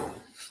Shem zen.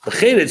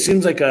 L'cheira, it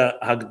seems like a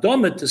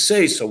Hagdomet to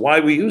say, so why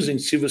are we using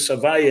Tzivus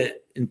Havaya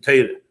in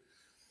Teda?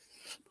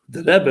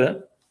 The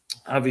Rebbe,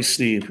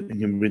 obviously,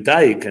 in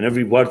Medayik, and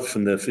every word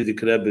from the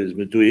Frierdiker Rebbe is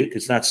Meduyik,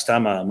 it's not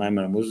Stama,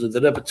 Maimer HaMuzar. The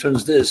Rebbe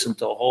turns this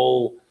into a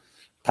whole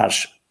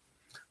parsha,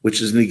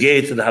 which is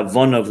negated to the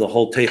Havana of the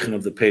whole Teichen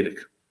of the Pedic,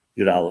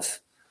 Yud Aleph,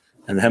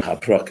 and the Hem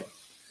HaPrakim.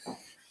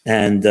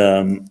 And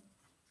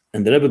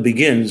the Rebbe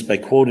begins by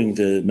quoting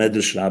the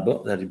Medrash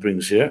Rabbah that he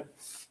brings here,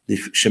 the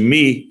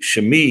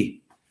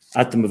Shemi,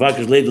 at the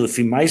Mevakers Leidel,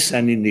 Lefi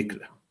Maisani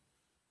Nikra.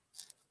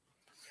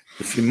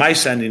 Lefi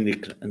Maisani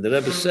Nikra. And the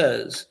Rebbe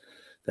says,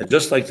 that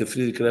just like the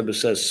Frierdiker Rebbe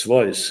says,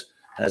 Tzvois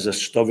has a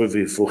shtover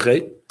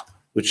v'fuche,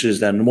 which is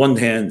that on one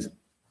hand,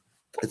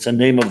 it's a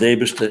name of the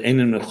Eibush, the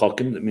Einim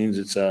Nechokim, that means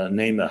it's a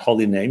name, a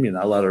holy name, you're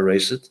not allowed to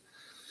erase it.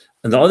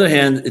 On the other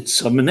hand,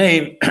 it's a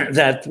name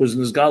that was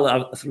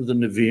Nizgala through the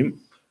Nevi'im.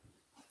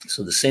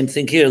 So the same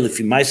thing here,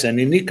 Lefi Maisa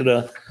Ani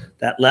Nikra,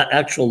 that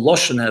actual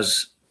Loshen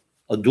has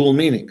a dual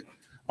meaning.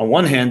 On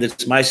one hand,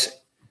 it's Maisi.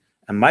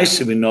 And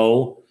Maisi, we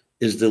know,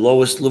 is the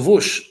lowest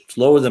levush. It's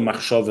lower than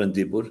Machshava and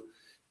Dibur.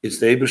 It's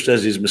the Eibishter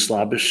as he's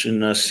mislabish in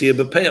Siyah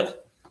B'Peil.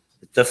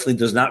 It definitely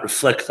does not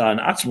reflect on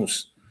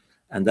Atzmus,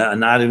 and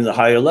not even the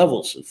higher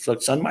levels. It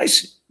reflects on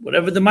Maisi,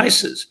 whatever the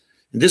Maisi is.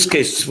 In this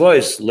case, Tzvah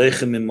is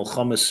Lechem in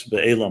Melchamas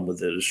Be'elam with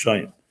the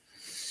Rishayim.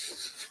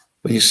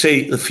 When you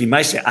say Lefi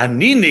Maisi,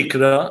 Ani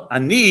Nikra,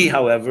 Ani,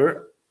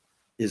 however,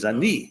 is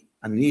Ani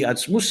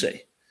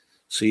Atzmusei.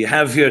 So you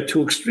have here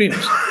two extremes.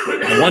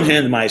 On one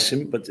hand,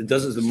 Maisim, but it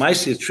doesn't. The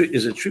Maisi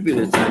is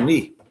attributed to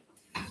Ani,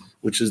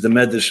 which is the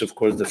medrash, of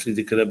course, the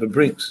Frierdiker Rebbe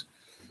brings.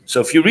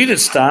 So if you read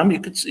it Stam, you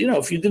could,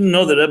 if you didn't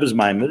know the Rebbe's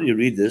Maimer, you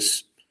read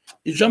this,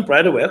 you jump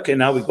right away. Okay,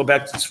 now we go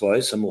back to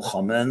Tzvos and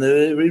Mulchama, and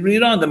we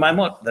read on the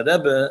Maimot. The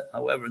Rebbe,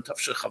 however, in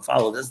Tafshir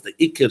Chafal, that's the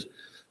Iker,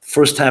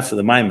 first half of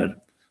the Maimer,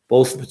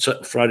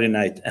 both Friday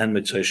night and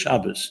Mitzvah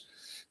Shabbos.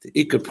 The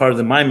Iker part of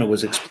the Maimer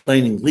was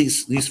explaining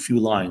these few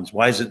lines.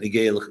 Why is it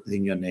Negei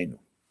L'Inyanenu?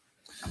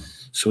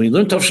 So when you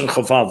learn Tafshir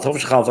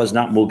Chafal is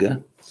not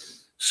Muga.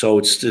 So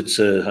it's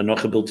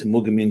Hanocha built in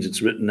Muga means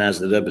it's written as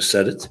the Rebbe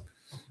said it,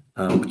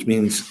 which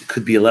means it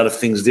could be a lot of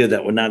things there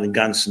that were not in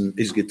Ganzen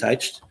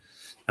Isgeteicht.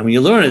 And when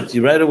you learn it,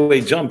 you right away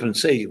jump and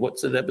say,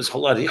 what's the Rebbe's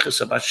Halal Hichas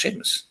about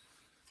Shemus?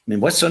 I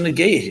mean, what's on the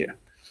Geya here?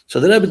 So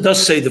the Rebbe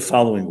does say the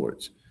following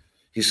words.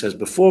 He says,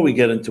 before we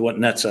get into what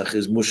Netzach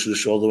is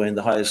Mushrish all the way in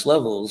the highest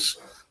levels,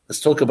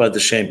 let's talk about the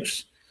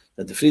Shemus.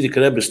 That the Frierdiker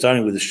Rebbe is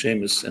starting with the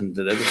Shemus, and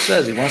the Rebbe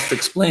says he wants to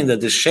explain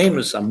that the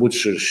Shemus are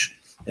Mushrish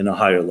in a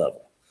higher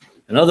level.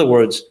 In other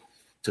words,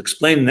 to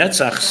explain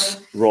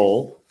Netzach's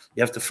role,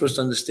 you have to first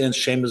understand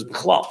Shemus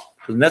B'chlal.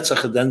 Because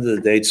Netzach at the end of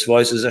the day, its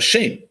voice is a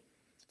Shem.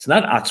 It's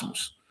not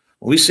Atzmus.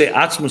 When we say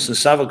Atzmus and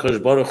Sava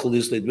Kodesh Baruch Hu, we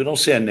don't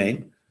say a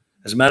name.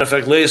 As a matter of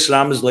fact, Le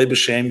Yisram is Le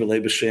B'Shem, Le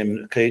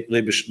B'Shem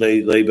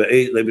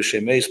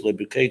Eis, Le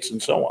B'Kates,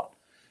 and so on.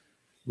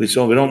 We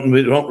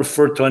don't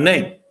refer to a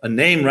name. A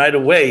name right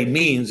away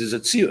means is a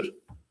tzir.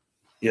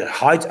 A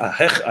high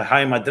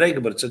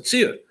madrega, but it's a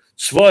tzir.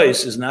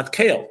 Tzvois is not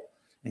kale,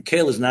 and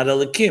kale is not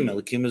elikim.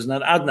 Elikim is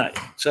not adnai,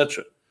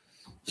 etc.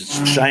 It's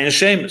shayin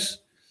shemus.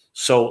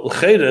 So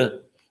l'cheda,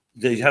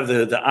 they have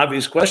the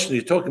obvious question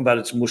you're talking about.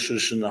 It's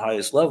mushrish in the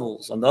highest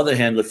levels. On the other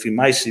hand, lefi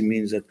maisi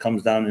means that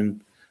comes down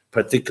in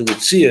particular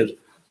tzir.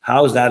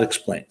 How is that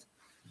explained?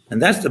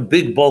 And that's the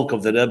big bulk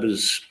of the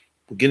Rebbe's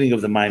beginning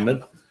of the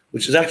Maimer,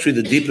 which is actually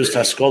the deepest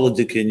Haskalah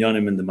Dikei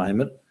Inyanim in the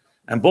Maimer.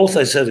 And both,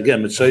 I said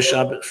again, Mitzvah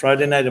Shabbos,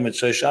 Friday night and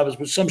Mitzvah Shabbos,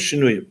 with some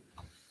shinuyim.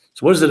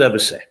 So what does the Rebbe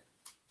say?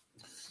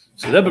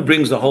 So the Rebbe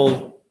brings the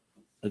whole,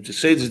 to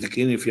say this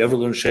Dikei, if you ever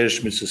learn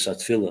Sheresh Mitzvah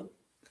Satfila,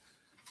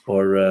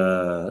 or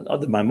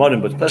other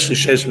Maimorim, but especially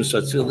Sheresh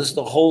Mitzvah Satfila, this is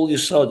the whole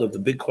yesod of the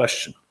big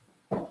question.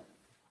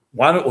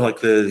 Why don't,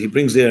 he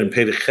brings there in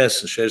Perich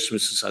Ches and Sheresh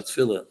Mitzvah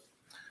Satfila, I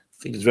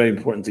think it's very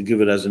important to give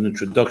it as an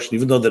introduction,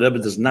 even though the Rebbe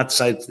does not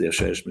cite the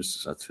Sheresh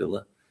Mitzvah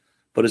Satfila,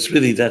 but it's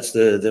really, that's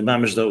the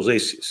Mamish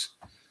Da'ozesis.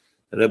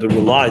 The Rebbe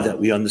relied that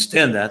we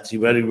understand that. He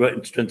already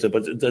wrote into,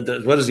 but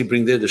what does he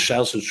bring there? The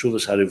Shals of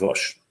Shuvas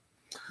Harivosh,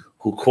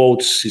 who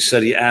quotes, he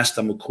said he asked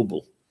a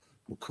Mekubal.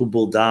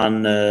 Mekubal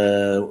Dan,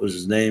 what was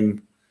his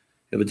name?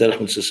 You have a Derech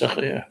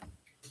Mitzvah here?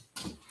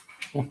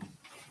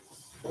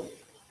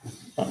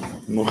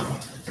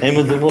 Name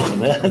of the Muchan.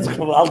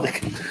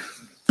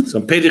 So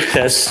Perich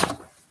Ches,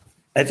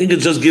 I think it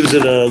just gives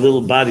it a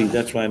little body.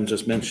 That's why I'm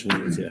just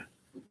mentioning it here.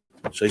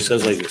 So he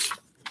says like this.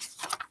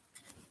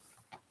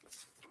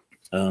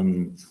 So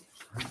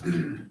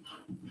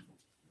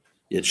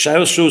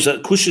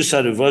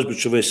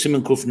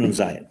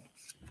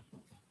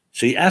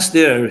he asked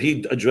there,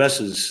 he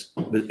addresses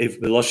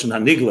Beloshen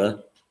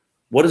Hanigla,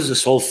 what is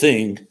this whole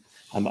thing?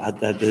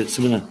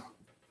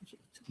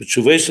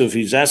 B'Shuvesov,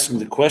 he's asking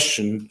the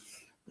question,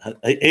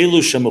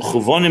 Elu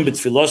shemechuvonim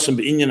b'tfilosim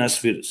b'inyan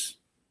asfiris.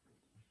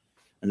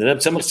 And the Rebbe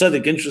Tzemach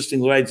Tzedek,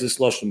 interestingly, writes this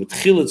lashon,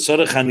 "M'tchilat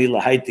tzorech ani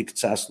lahaytik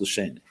tzas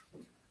l'sheni."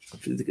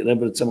 The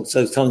Rebbe Tzemach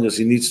Tzedek is telling us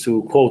he needs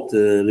to quote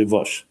the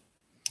Rivosh.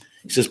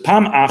 He says,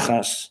 "Pam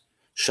achas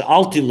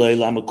she'alti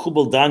leila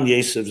mekubal dan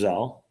Yosef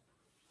zal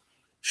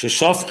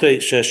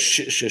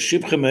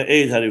sheshibchem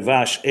me'ed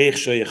harivash eich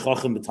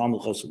sheyechachem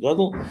b'talmud chassid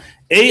gadol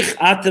eich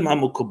atem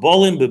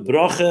hamukubolim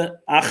bebracha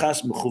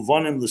achas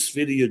mechuvonim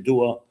l'sfira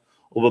yedua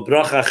or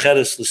bebracha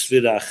acheres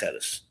l'sfira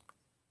acheres."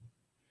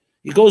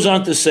 He goes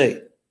on to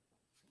say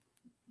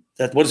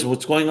that what's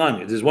going on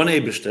here. There's one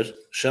Eibishter,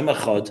 Shem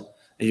Echad,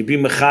 and you be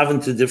mechaven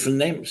to different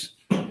names.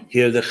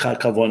 Here the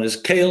kavon is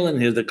Kael, and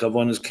here the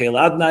kavon is Kael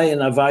Adnai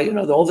and Avai.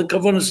 All the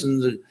kavonas,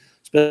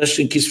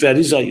 especially in Kisvei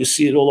Arizal, you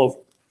see it all over.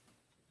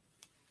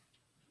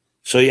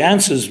 So he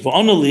answers,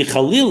 "V'onali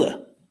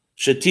chalila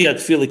shetiat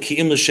tefila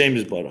ki'im l'shem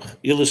yisbarach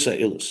ilus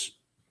ha'ilus."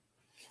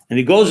 And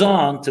he goes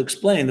on to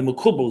explain. The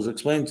Mekubal is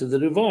explaining to the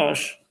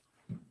Rivash,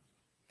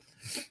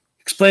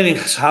 explaining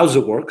how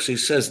it works. He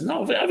says,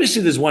 "No,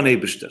 obviously there's one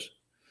Eibishter.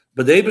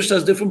 But the Eibush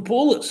has different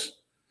pulas.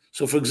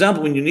 So, for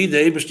example, when you need the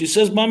Eibush, he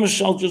says,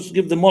 Mamash, I'll just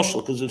give the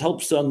moshel, because it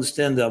helps to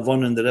understand the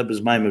Avon and the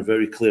Rebbe's Maimer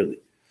very clearly.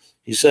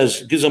 He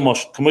says, gives a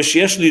moshel.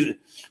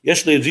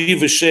 So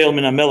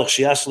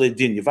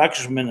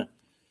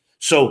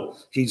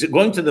he's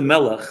going to the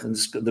Melech, and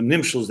the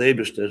Nimshals, the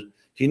Eibishter,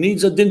 he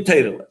needs a din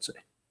Torah, let's say.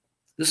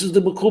 This is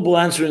the Bekubal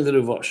answering the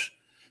Revosh.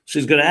 So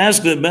he's going to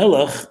ask the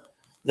Melech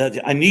that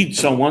I need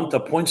someone to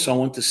appoint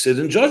someone to sit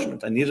in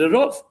judgment. I need a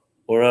Rav,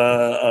 or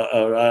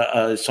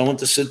someone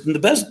to sit in the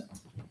Bezdin.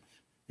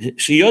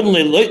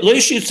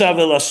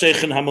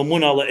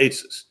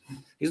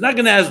 He's not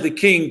going to ask the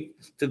king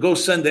to go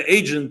send the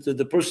agent to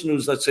the person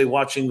who's, let's say,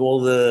 watching all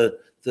the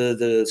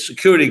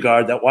security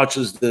guard that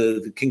watches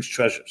the king's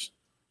treasures.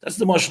 That's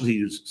the mashal he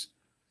uses.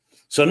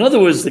 So in other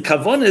words, the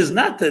kavanah is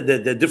not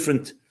the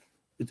different,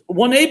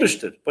 one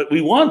Eibishter, but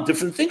we want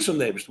different things from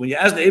the Eibishter. When you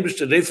ask the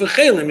Eibishter,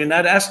 Reifechelim, you're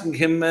not asking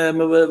him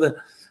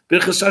Birchas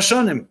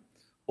Hashanim,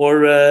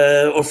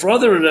 or for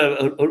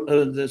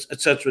other,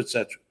 etc.,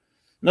 etc.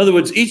 In other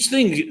words, each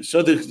thing,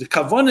 so the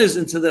kavanah is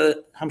into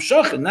the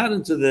hamshach and not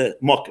into the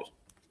mocker.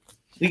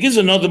 He gives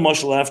another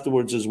mashal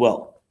afterwards as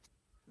well.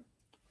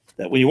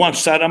 That when you want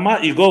Sarah,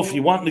 you go, if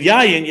you want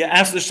Yayin, you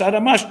ask the Sarah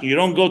Mashki. You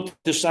don't go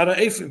to Sarah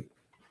Ephraim.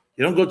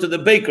 You don't go to the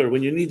baker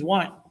when you need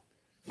wine.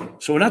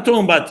 So we're not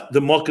talking about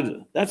the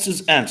Mokkah. That's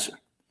his answer.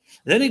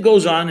 Then he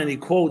goes on and he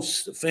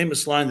quotes the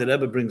famous line that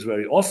Rebbe brings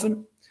very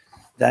often,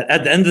 that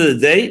at the end of the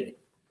day,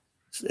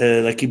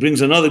 like he brings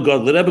another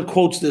God, the Rebbe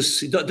quotes this.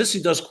 He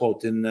does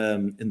quote in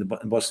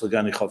Bas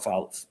Lagani Chaf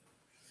Aleph.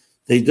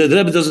 The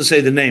Rebbe doesn't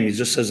say the name. He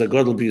just says that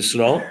God will be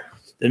Yisrael.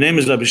 The name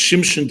is Rabbi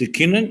Shimshon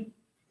Dekinen.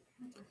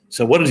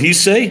 So what did he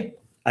say?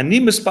 Ani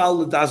mispal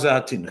l'daza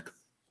hatinik.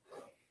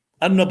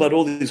 I don't know about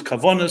all these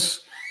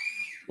kavonas,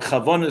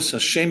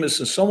 Hashemis,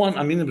 and so on.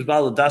 Ani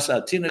mispal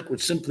l'daza hatinik,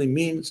 which simply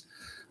means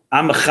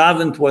I'm a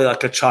chavent way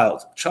like a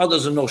child. A child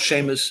doesn't know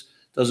shemis,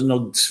 doesn't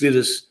know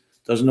tzviris,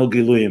 doesn't know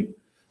giluyim.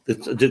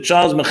 The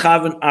child's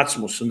mechaven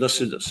atzmus and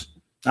dasidus.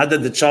 Not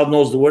that the child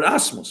knows the word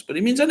asmus, but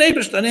he means an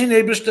eibishter, and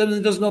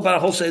he doesn't know about a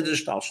whole seder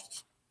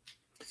shtalshtus.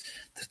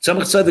 The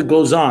Tzemach Tzedek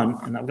goes on,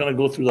 and I'm going to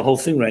go through the whole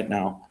thing right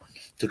now,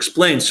 to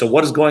explain, so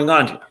what is going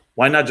on here?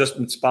 Why not just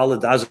mitzpal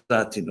l'daza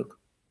hatinuk?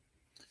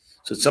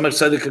 So Tzemach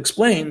Tzedek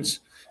explains,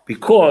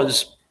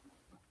 because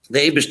the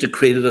Eibishter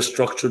created a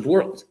structured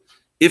world.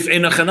 If the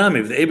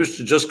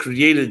Eibishter just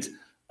created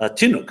a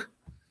tinuk,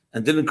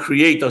 and didn't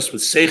create us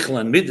with seichel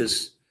and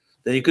midas,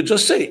 then you could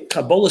just say,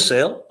 Kabbalah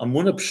seil,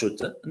 amuna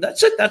pshuta, and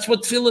that's it, that's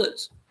what tefillah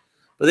is.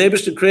 But the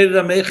Eibishter created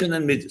a mechin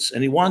and midas,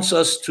 and he wants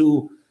us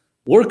to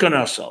work on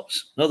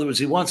ourselves. In other words,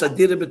 he wants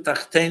adira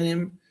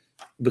b'tachtenim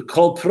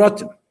b'kol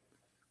pratim,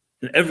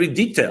 in every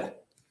detail.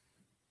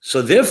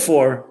 So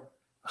therefore,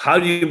 how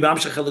do you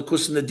mamshech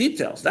elikus in the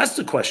details? That's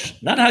the question.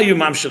 Not how you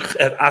mamshech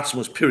at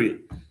atzmos,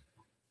 period.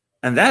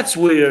 And that's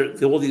where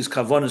all these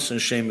kavanas and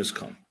shemas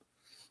come.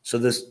 So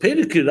this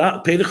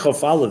Perich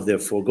of Aleph,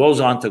 therefore, goes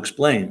on to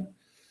explain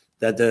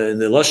that in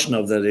the lashon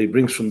of that he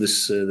brings from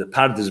this, the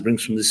Pardes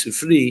brings from the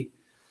Sifri,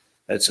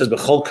 that it says,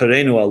 B'chol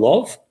karenu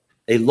alov,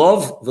 a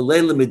love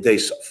v'leila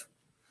midesov,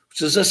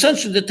 which is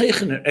essentially the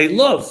teichener, a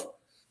love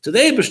to the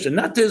Eibishter,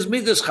 not to his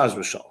midas chaz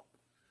v'shal.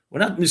 We're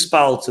not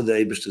mispal to the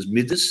Eibishter's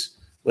midas,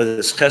 whether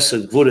it's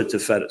chesed, gvura,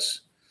 teferes.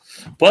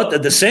 But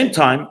at the same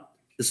time,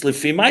 it's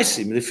lefi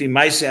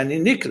maisi ani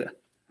nikra.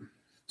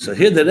 So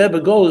here the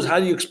Rebbe goes, how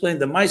do you explain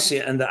the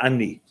maisi and the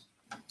ani?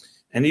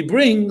 And he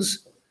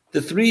brings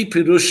the three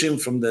pirushim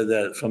from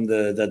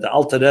the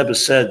Alter Rebbe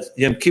said,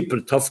 Yom Kippur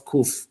Tov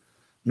Kuf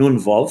Nun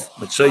Vov,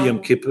 Mitzvah Yom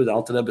Kippur, the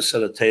Alter Rebbe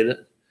said a Torah,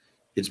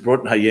 it's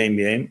brought in Hayem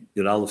Yem,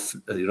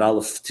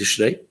 Yeralef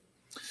Tishrei,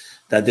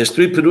 that there's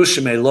three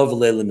pirushim, a love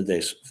leila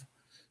medesav.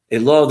 A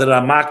love that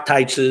Ramak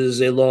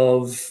teaches, a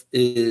love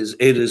is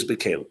Eres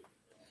Bekelim.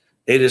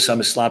 Eres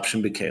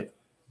HaMislapshim Bekelim.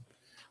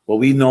 What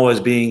we know as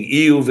being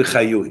Iyu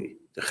v'chayuhi.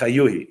 The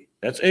chayuhi,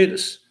 that's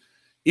Eres.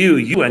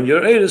 Iyu, you and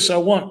your Eres are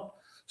one.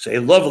 So a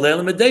love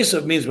leila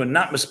medesav means we're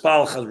not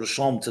mispal chaz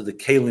rishom to the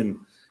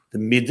kelim, the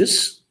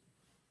midas.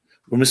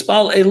 We're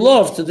mispal a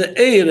love to the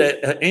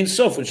Eir Ein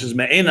Sof, which is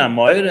me'ena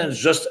mo'er, and it's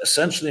just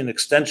essentially an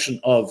extension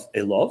of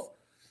a love.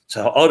 It's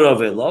a ha'ara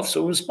of a love,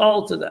 so we're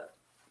mispal to that.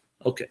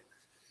 Okay.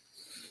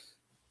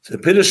 So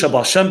the Pirush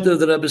Baal Shem Tov,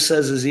 the Rebbe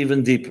says, is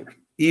even deeper.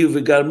 Iyu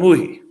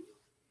v'garmuhi.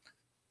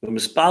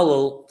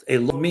 Mispalel, a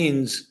love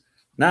means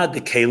not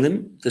the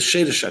kelim, the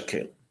sheidish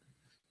kelim.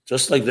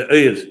 Just like the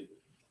Eir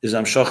is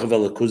Amshach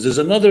Velakuz. There's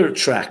another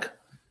track,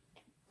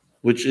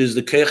 which is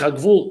the Keich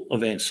HaGvul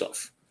of Ein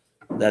Sof,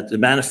 that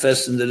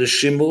manifests in the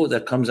Rishimu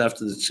that comes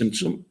after the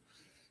Tzimtzum,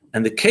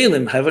 and the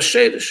kelim have a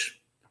sheidish.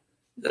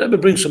 The Rebbe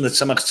brings from the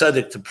Tzemach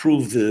Tzedek to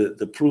prove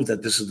the proof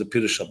that this is the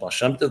Pirush Baal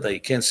Shem Tov, that you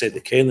can't say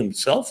the kelim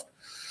itself.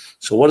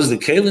 So what is the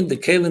kelim? The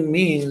kelim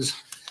means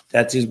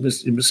that he's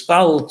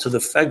mispal to the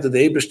fact that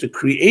the Eibishter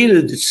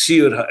created the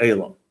Tziyur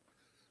Ha'elam.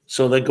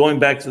 So they're going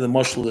back to the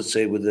Moshel, let's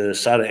say, with the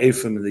Sarah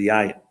Ephraim and the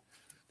Yayin.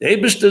 The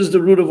Eibishter is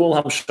the root of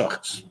all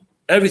Hamshachas.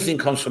 Everything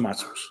comes from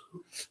Atzmos.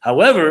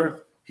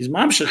 However, he's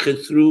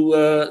mamshachet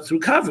through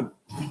Kavim.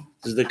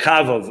 There's the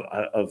Kav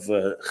of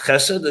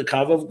Chesed, the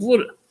Kav of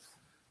Gvura.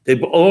 They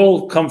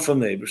all come from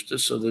the Eibishter.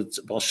 So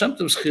the Baal Shem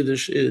Tov's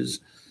Chiddush is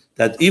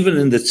that even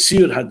in the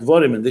Tziyur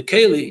HaDvorim and the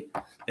Keli,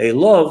 a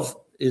love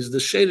is the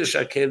Shedish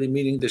Akeli,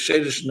 meaning the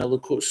Shedish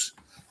Nelakus.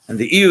 And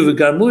the Iyuv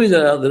Garmui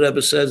that the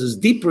Rebbe says is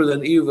deeper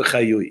than Iyuv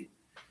Chayui.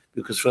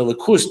 Because for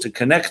Elikus to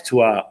connect to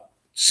our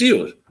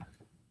Tziyur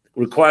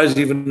requires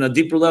even a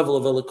deeper level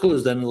of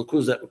Elikus than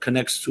Elikus that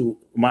connects to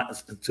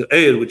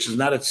Eir, which is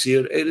not a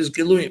Tziyur. Eir is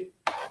Giluyim.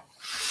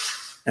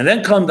 And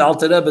then comes the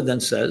Alter Rebbe then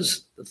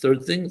says, the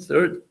third,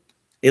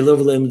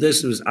 Elov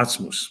Le'emdes is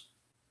Atzmus.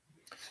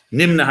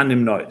 Nimna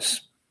HaNimnois.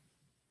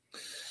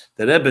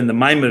 The Rebbe in the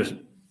Maimer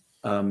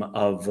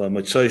of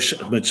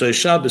Motzei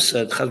Shabbos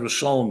said, Chaz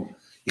v'Sholom,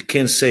 you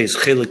can't say it's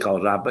Chelik al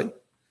Rabbi,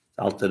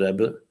 Alter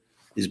Rebbe.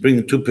 He's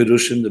bringing two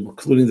Pirushim,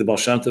 including the Baal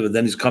Shem Tov, and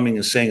then he's coming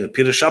and saying the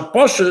Pirush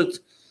HaPoshet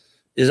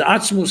is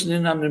Atzmus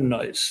Ninam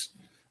Nimnois.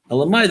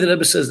 Elamai, the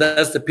Rebbe says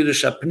that's the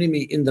Pirush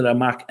HaPnimi in the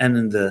Ramak and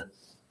in the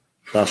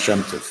Baal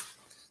Shem Tov.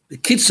 The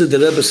Kitzur, the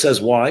Rebbe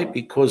says why?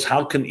 Because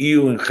how can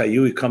Iyu and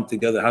Chayui come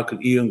together? How can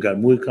Iyu and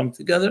Garmui come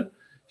together?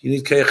 You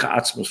need Keich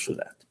HaAtzmus for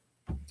that.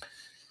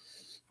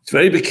 It's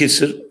very big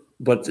Kitzur,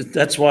 but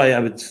that's why I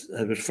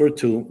refer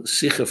to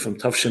Sikha from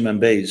Tavshim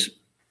and Beis.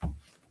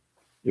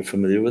 You're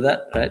familiar with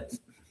that, right?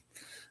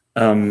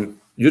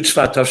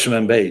 Yutzvat Tavshim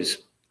and Beis,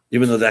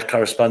 even though that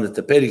corresponded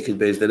to Perikid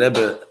Beis, the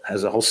Rebbe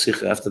has a whole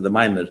Sikha after the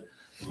Maimer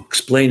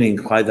explaining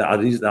why the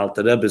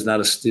Alter Rebbe is not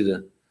a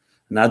Stira.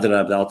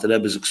 Nadarab, the Alter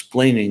Rebbe is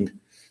explaining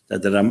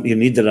that you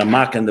need the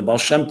Ramak and the Baal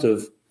Shem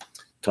Tov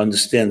to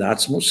understand the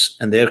Atzmus,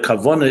 and their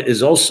Kavona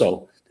is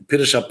also, the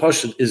Pirush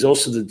HaPoshet is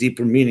also the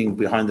deeper meaning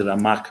behind the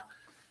Ramak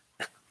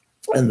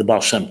and the Baal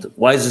Shem Tov.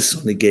 Why is this so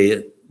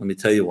negayah? Let me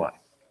tell you why.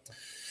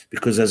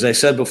 Because as I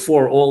said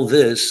before, all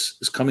this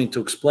is coming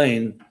to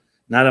explain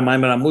not a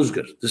Maimer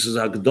HaMuzgar. This is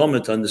a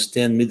Gedoma to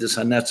understand Midas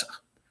HaNetzach.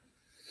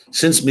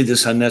 Since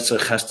Midas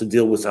HaNetzach has to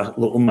deal with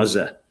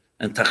L'Umazeh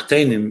and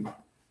Tachtenim,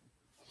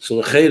 so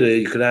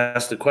l'cheire, you could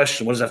ask the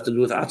question, what does that have to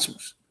do with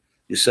Atzmus?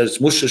 You said it's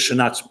Musha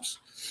Shenatzmus.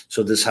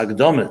 So this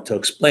Hagdoma to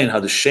explain how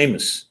the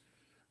Shemus,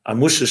 a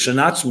Musha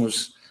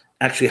Shenatzmus,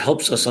 actually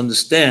helps us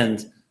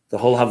understand the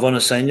whole Havana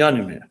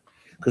Sainyanim here.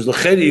 Because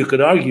l'cheire, you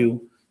could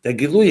argue that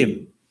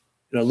Giluyim,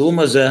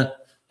 L'Umazeh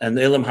and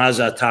Elam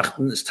Haza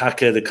Tachten is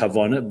Takeh the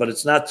Kavana, but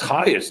it's not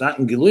higher. It's not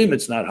in Giluyim,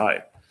 it's not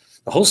higher.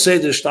 The whole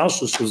Seder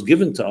Shtalshus was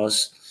given to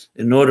us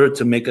in order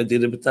to make a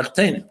Dira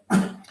B'Tachtenim.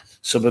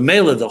 So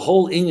B'Mela, the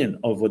whole inyan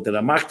of what the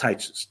Ramak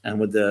teaches and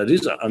what the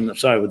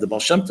what the Baal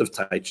Shem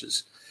Tov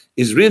teaches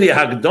is really a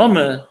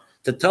Hagdoma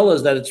to tell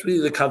us that it's really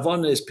the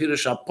Kavana is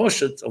Pirush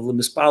HaPoshet of the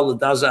Mispal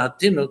L'Daza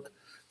HaTinuk,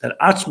 that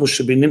Atzmus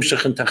should be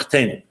Nimshach and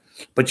Tachtenim.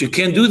 But you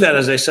can't do that,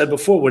 as I said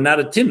before, we're not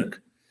a Tinuk.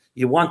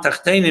 You want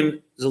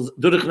Tachtenim,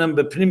 Durchnem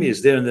B'Primi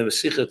is there in the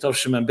Vesicha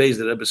Tavshim and Beis,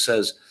 the Rebbe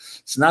says,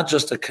 it's not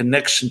just a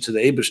connection to the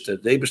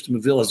Eibishter. The Eibishter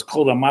Mevil has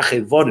called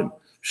Ramach Vorim,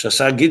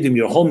 Shasa Gidim,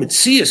 your whole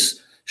Mitzias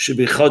should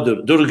be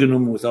Chadur,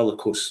 Durgenum with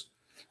Alakus.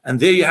 And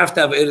there you have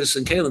to have Eris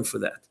and Kalim for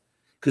that.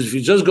 Because if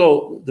you just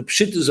go, the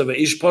Pshittas of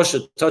a Ish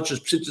Poshet touches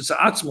Pshittas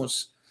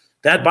Atzmus,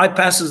 that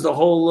bypasses the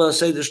whole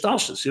Seder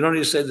Shtalshus. You don't need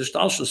to say the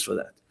Shtalshus for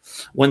that.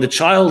 When the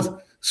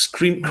child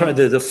cried,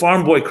 the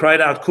farm boy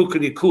cried out,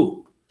 Kukri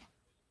Ku,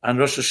 on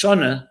Rosh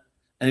Hashanah,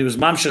 and he was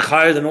Mamshech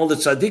higher than all the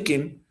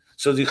tzaddikim,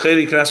 so the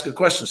Chayri could ask a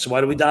question, so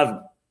why do we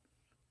daven?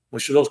 We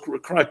should all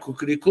cry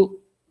Kukri Ku.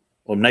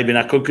 Or maybe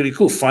not Kukri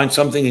Ku. Find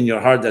something in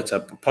your heart that's a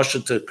pasha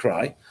to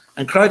cry,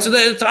 and cry to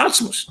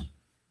Atzmus.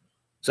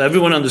 So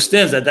everyone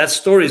understands that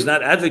story is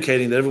not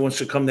advocating that everyone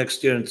should come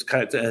next year and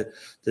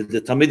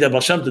the Talmidei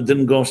Baal Shem Tov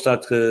didn't go and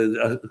start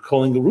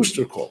calling the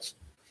rooster calls.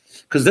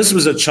 Because this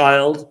was a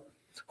child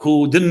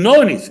who didn't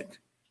know anything.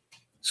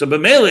 So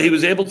B'Mela, he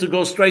was able to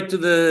go straight to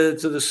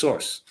the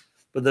source.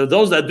 But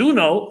those that do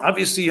know,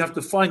 obviously you have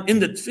to find in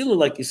the tefillah,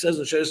 like he says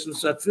in Sheres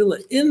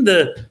Tefillah, in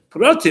the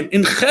pratim,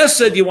 in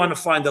Chesed you want to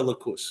find the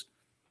lakus,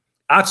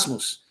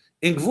 Atzmus.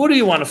 In Gvura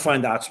you want to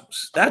find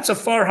Atzmus. That's a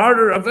far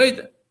harder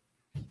Aveda.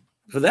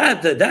 For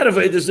that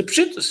Aveda is the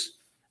Pshittus.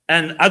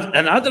 And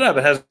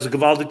Adrab has a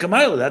Gavaldik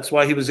Kamayla. That's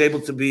why he was able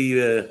to be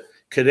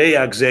Kerei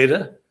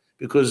Agzeda,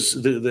 because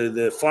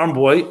the farm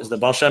boy, as the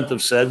Baal Shem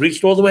Tov said,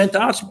 reached all the way into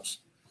Atzmus.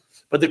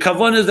 But the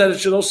kavan is that it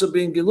should also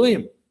be in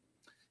Giluyim.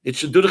 It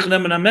should do the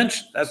Chnem and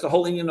mention. That's the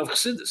whole union of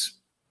Chassidus,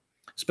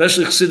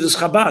 especially Chassidus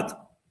Chabad.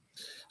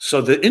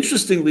 So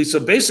interestingly, so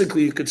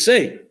basically you could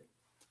say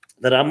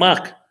that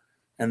Ramak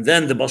and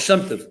then the Baal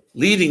Shem Tov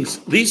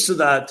leads to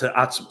that to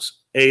Atzmus.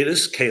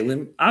 Eris,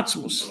 Kalim,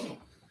 Atzmus.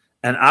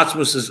 And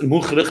Atzmus is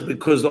Muchrich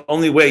because the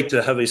only way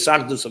to have a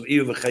Sagdus of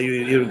Iyu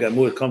v'Chayu Iyu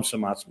Gamur comes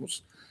from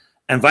Atzmus.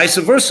 And vice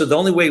versa, the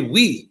only way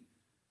we,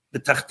 the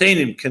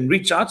Tachtenim, can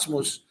reach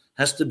Atzmus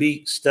has to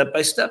be step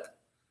by step.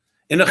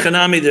 In a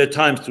Chanami, there are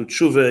times through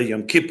Tshuva,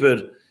 Yom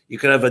Kippur, you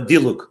can have a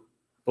diluk.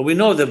 But we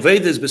know that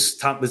Veda is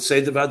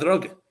b'Seder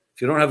v'Adroga.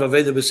 If you don't have a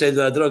Veda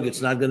b'Seder v'Adroga,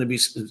 it's not going to be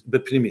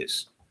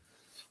b'Primius.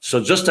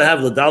 So just to have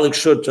Ladalik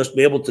Shur, just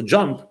be able to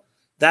jump,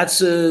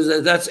 that's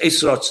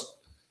Eisrotz.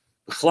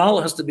 The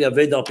Chlal has to be a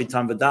Veda al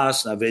Pitam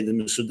V'das, and a Veda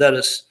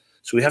Mesuderes.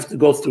 So we have to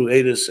go through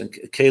Eris and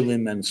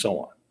Kalim and so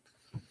on.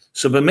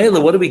 So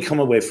b'Mela, what do we come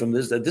away from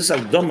this? That this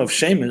Agdom of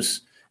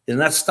Shemus is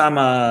not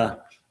Stama,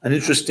 an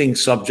interesting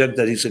subject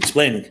that he's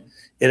explaining.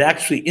 it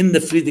actually, in the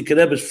Frierdiker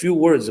Rebbe's few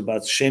words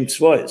about Shem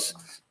Tzvois,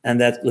 and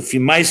that Lefi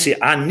Maisi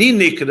Ani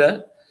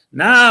Nikra,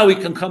 now we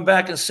can come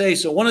back and say,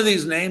 so one of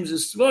these names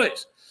is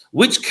Tzvois,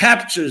 which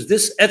captures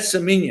this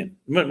Etzem Inyan.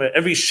 Remember,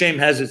 every Shem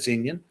has its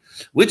Inyan,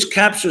 which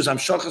captures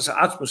Amshachas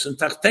Ha'atzmus and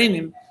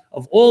Tachtenim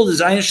of all the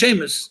Zayin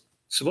Shemus,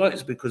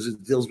 Tzvois, because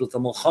it deals with the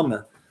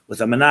Mulchama, with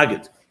the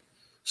Menagid.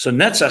 So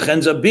Netzach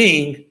ends up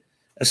being,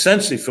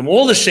 essentially, from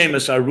all the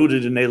Shemus are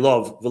rooted in a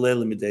love,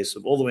 V'leil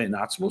Midesav, all the way in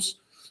Atzmus,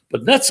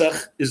 but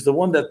Netzach is the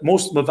one that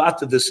most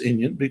mavata this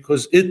Inyan,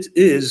 because it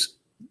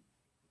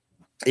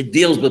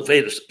deals with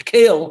Vedas.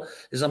 Kale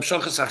is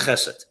Amshachas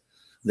HaChesed.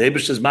 The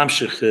Eibush says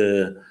Mamshich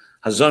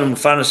Hazonim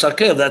Mefarnas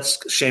HaKale, that's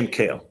Shem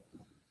Kale.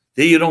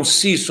 There you don't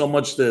see so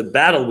much the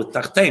battle with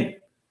Tachtein.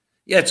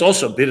 Yeah, it's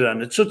also bitter on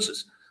the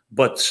tzutzes,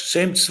 but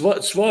Shem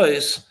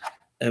Tzvois,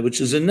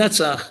 which is in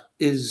Netzach,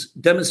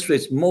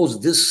 demonstrates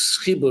most this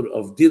chibur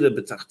of Dira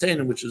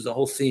B'Tachtein, which is the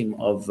whole theme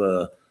of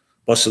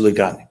Basi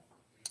Legani.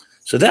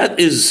 So that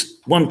is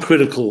one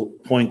critical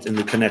point in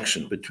the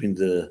connection between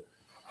the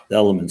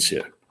elements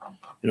here.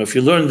 You know, if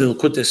you learn the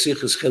Likutei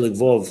Sichos Chelik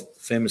Vov,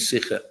 famous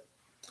Sicha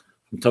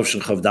from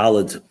Tovshin Chav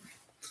Daled,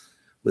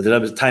 with the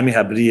Rebbe Taimi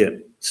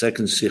Habriya,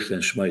 second Sicha in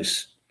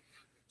Shmais.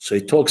 So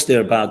he talks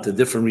there about the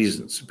different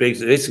reasons.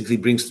 Basically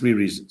brings three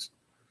reasons.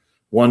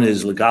 One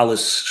is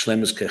Legalis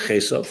Shlemus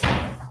Kechesov,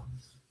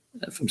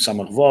 from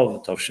Samach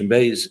Vov, Tovshin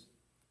Beis,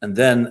 and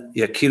then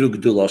Yakiru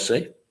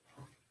Gdulose,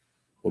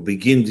 or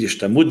begin the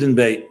Yishtamudin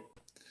Bey,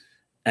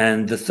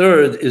 and the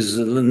third is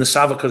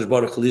Nesava Kodesh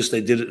Baruch Hu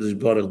they did it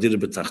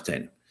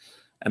b'tachtein.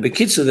 And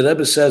Bekitza, the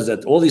Rebbe says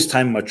that all these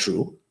times are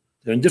true.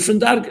 They're in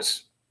different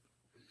dargas.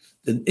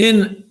 Then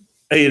in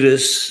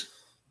Eiris,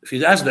 if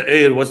you ask the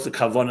Eir, what's the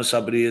Kavanah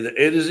Sabriya? The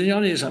Eir is in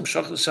Yoni, is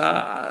Hamshachas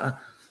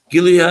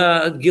Gili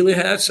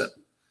Ha'etzem.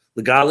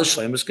 The Galish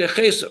Shlemus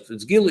Kechesef.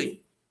 It's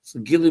Gili. It's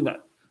Gili.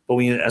 But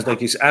when you, as like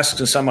he asks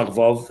in Samach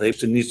Vav,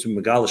 he needs to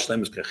Megalish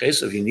Shlemus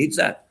Kechesef. He needs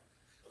that.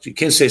 So you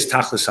can't say it's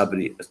Tachlis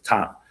Sabriya. It's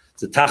Tam.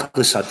 The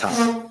Tachlis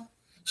Hatam.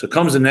 So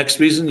comes the next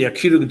reason,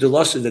 Yakiru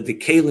G'dulasa, that the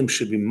Kalim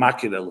should be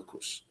Makir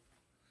Elikus.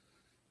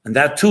 And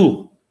that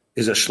too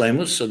is a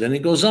Shlemus. So then he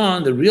goes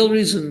on, the real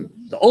reason,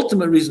 the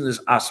ultimate reason is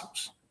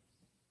Asmus.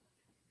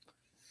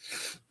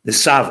 The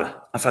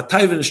Sava,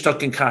 Afatayvin is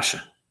stuck in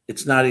Kasha.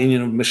 It's not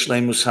Inyan of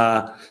Mishlemus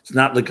Ha, it's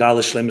not Legal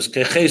Shlemus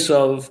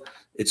Kechesov,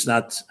 it's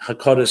not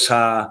Hakoris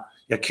Ha,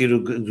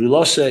 Yakiru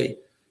G'dulasa.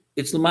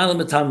 It's L'mayla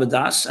Matam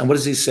Vadas. And what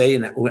does he say?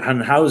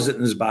 And how is it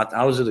in his bat?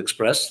 How is it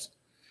expressed?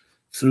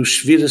 Through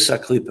Shviras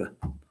HaKlipa,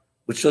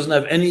 which doesn't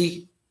have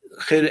any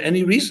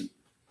reason.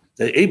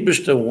 The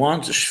Eibishter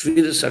wants a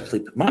Shviras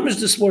HaKlipa. Mamish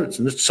this word, it's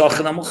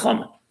Tzochan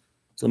HaMelchama.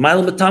 It's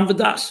L'mayla Matam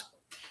Vadas.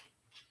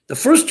 The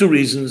first two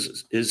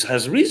reasons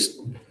has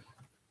reason.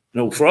 You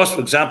know, for us,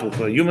 for example,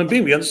 for a human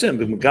being, we understand,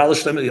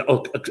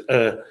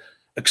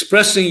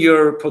 expressing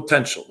your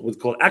potential, we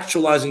call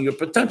actualizing your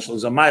potential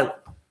is a mile.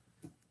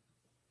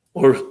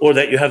 Or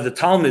that you have the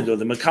Talmud or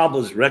the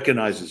Makabbalah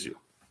recognizes you.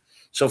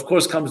 So of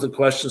course comes the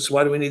question, so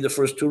why do we need the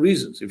first two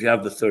reasons if you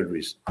have the third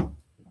reason?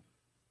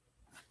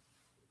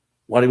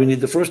 Why do we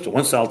need the first two?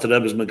 Once the Alter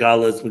Rebbe is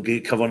Megala,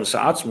 Kavanas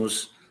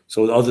Ha'atzmus,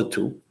 so the other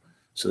two.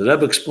 So the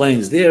Rebbe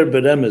explains there,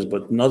 but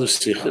in other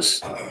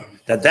sichos,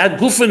 that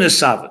Gufin is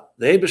Sava.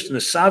 The Eibishter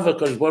is Sava,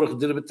 Kodesh Baruch Hu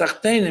did it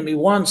b'tachtenim. He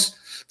wants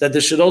that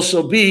there should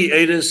also be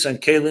Eiris and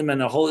Kalim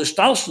and a whole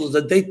Ishtalshul,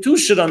 that they too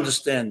should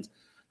understand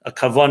a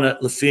Kavana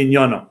Lefi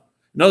Yonam.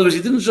 In other words,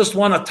 he didn't just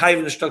want a Taiv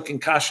and Shtok in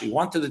Kashi. He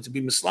wanted it to be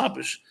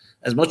mislabish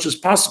as much as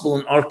possible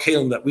in our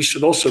Kalim, that we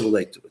should also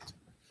relate to it.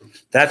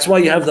 That's why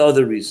you have the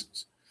other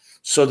reasons.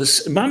 So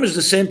the Imam is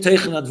the same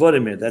Teichen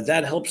Advorim here,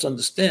 that helps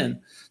understand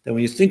that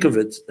when you think of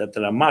it, that the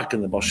Ramak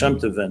and the Baal Shem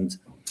Tov and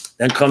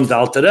then comes the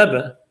Alter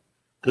Rebbe,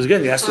 because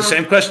again, you ask the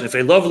same question. If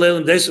they love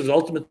Leilim Desav,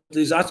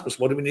 ultimately is Atzmos,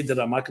 what do we need the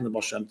Ramak and the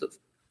Baal Shem Tov?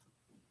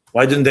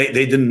 Why didn't they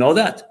didn't know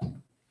that? It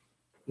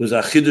was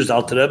a Chidush, the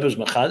Alter Rebbe was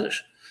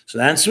Machadish. So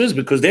the answer is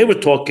because they were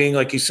talking,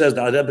 like he says,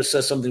 the Rebbe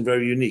says something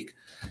very unique.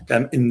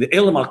 That in the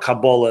Elam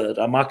al-Kabbalah,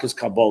 Ramak's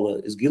Kabbalah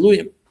is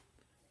Giluyim.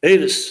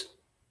 Eiris.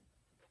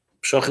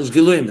 Pshach is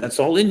Giluyim. That's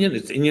the whole Indian.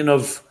 It's Indian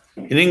of,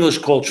 in English,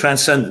 called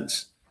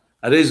transcendence.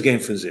 Areis game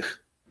for sich.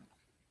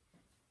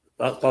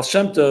 Baal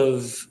Shem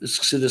Tov is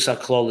Chassidus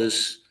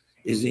HaKlolis,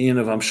 is the Indian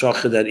of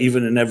Hamshacha, that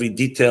even in every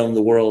detail in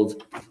the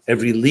world,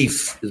 every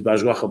leaf is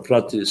Bashgacha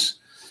Pratis.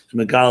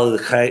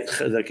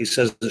 Megala, like he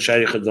says in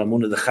Shaykh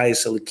Adamuna, the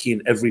Chayes Eliki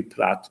in every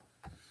prat.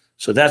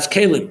 So that's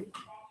Kalim.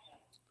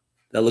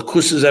 The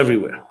Lakus is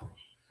everywhere.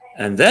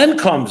 And then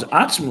comes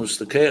Atzmus,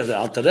 the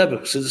Alter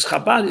Rebbe, so this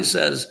Chabad, he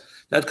says,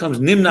 that comes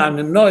Nimna and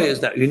Nimnoy, is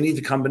that you need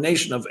the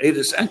combination of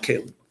Eiris and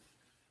Kalim.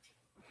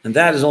 And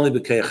that is only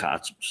B'keich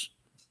Atzmus.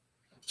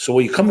 So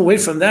when you come away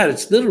from that,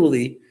 it's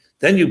literally,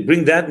 then you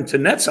bring that into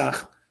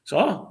Netzach.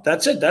 So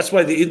that's it. That's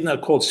why the Eden are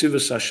called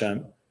Sivus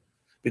Hashem,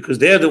 because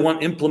they're the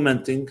one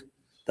implementing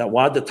that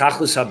what the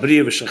Tachlis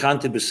Habriya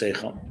v'Shachanti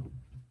b'Seicham,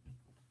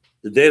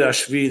 the Deir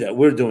Ashvi that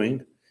we're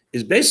doing,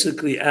 is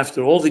basically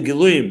after all the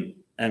Giluyim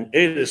and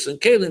Eiris and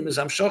Kalim is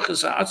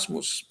Amshachas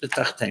Ha'atzmus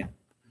b'Tachtein.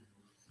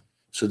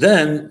 So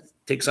then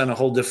takes on a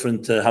whole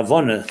different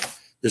Havana,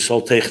 this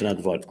whole Teichen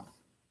Advar.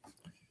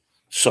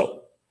 So,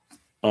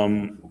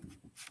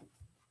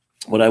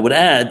 what I would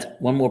add,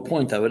 one more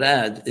point I would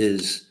add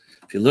is,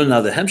 if you learn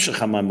now the Hemshech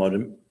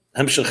HaMaimorim,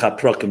 Hemshech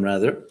HaProkim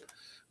rather,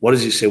 what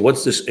does he say?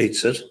 What's this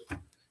Eitzer?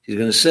 He's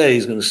going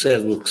to say,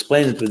 we'll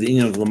explain it with the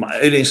union of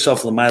Erein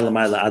Sof L'may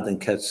Aden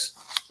Ketz,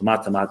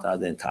 L'mata Mata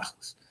Aden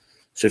Tachlis.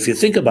 So if you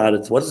think about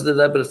it, what is the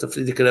Rebbe, the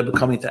Frierdiker Rebbe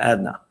coming to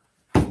add now?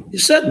 He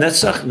said,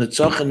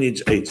 Netzach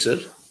needs Eitzer,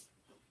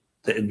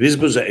 the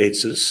Bizbuz are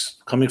Eitzers,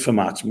 coming from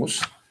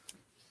Atzmus,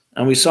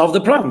 and we solved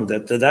the problem.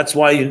 That's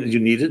why you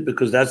need it,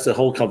 because that's the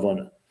whole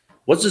Kavanah.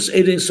 What's this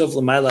Erein Sof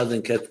L'may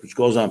Aden Ketz, which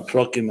goes on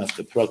Prokim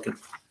after Prokim?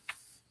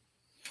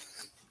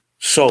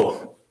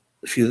 So,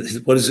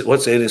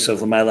 what's Erein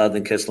Sof L'may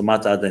Aden Ketz,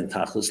 L'mata Aden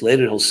Tachlis?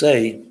 Later he'll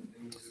say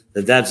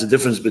that's the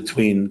difference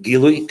between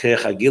Gilui,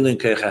 Keich HaGilui, and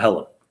Keich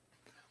HaHelam.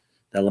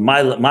 Now,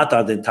 L'mata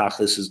Aden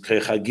Tachlis is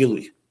Keich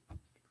HaGilui,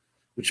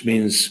 which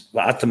means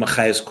V'atam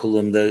Achayis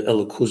Kulam, the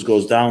Elikus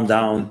goes down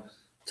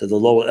to the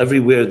lower.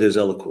 Everywhere there's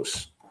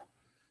Elikus.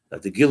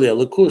 That the Gilui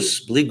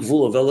Elikus, Bli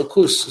Gvul of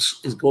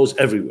Elikus, it goes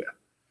everywhere.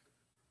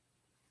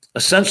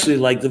 Essentially,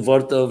 like the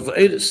word of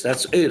Eris,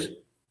 that's Eir.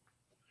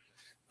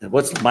 And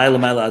what's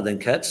Maila Aden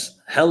Ketz?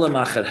 Helam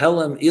Acher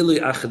Helam, Ili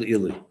Acher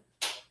Ili.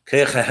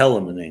 Keich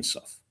HaHelam in Ein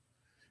Sof.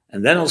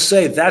 And then he'll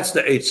say that's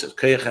the Eitzer,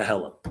 Keich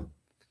HaHelam.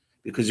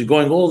 Because you're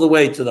going all the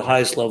way to the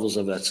highest levels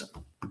of Etzem.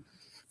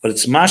 But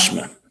it's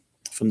mashma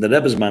from the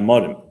Rebbe's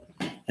Maimorim,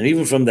 and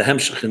even from the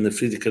Hemshech in the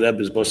Frierdiker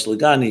Rebbe's Bos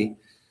Legani,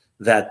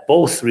 that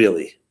both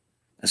really,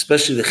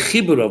 especially the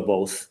chibur of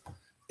both,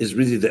 is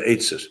really the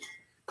Eitzer.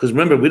 Because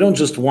remember, we don't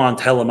just want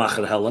Helam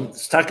Acher Helam.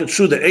 It's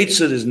true, the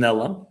Eitzer is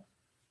Nelam,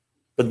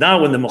 but now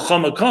when the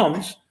Muhammad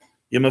comes,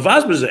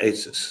 Yemavazber is the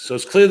Eitzer. So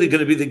it's clearly going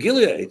to be the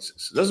Gilead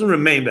Eitzer. It doesn't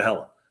remain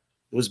Behelam.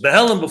 It was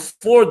Behelam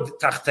before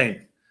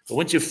Tachtein. But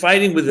once you're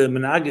fighting with the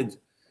Menagid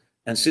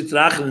and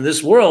Sitrach in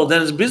this world,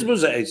 then it's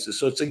Bizbuz Eitzer.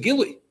 So it's a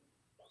Gili.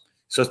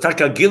 So it's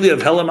Taka Gili of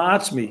Helam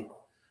Atzmi,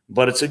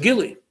 but it's a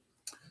Gili.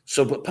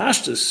 So but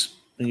Pashtus,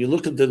 when you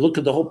look at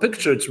the whole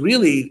picture, it's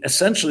really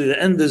essentially the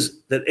end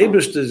is that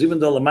Ebershter, even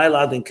though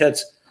L'mayla Aden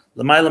Ketz,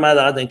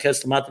 L'mayla Aden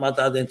Ketz,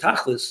 L'mata Aden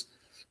Tachlis,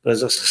 but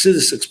as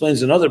Chassidus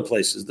explains in other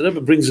places, the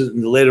Rebbe brings it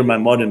in the later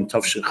Maimorim,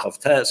 Tavshin Chav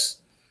Tes,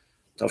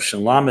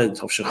 Tavshin Lamed,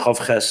 Tavshin Chav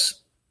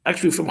Ches,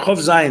 actually from Chav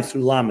Zayin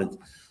through Lamed,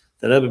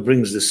 the Rebbe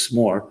brings this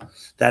more.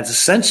 That's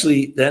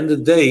essentially, at the end of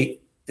the day,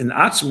 in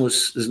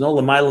Atzmus, there's no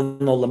L'mayla,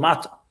 no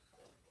L'mata.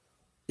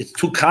 It's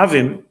two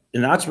Kavim,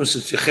 in Atzmus,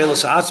 it's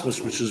Yechelas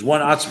Atzmus, which is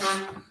one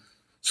Atzmus.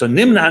 So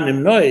Nimna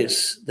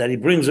Nimnois, that he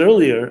brings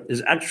earlier,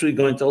 is actually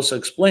going to also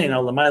explain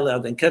how L'mayla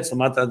Aden Ketz,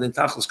 L'mata Aden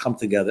Tachlis come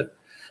together.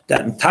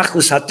 That in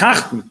Tachlis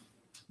HaTachten,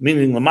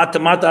 meaning L'mata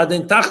Mata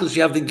Aden Tachlis,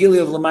 you have the Gili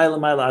of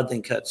L'mayla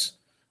Aden Ketz,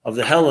 of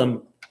the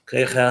Helam,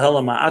 Keich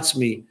HaHelam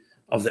HaAtzmi,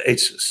 of the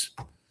Eitzes.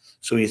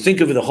 So when you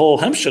think of the whole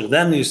Hemshech,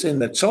 then you're saying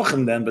that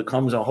Tzochem then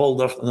becomes a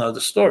whole another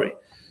story.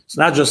 It's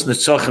not just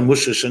Netzochem,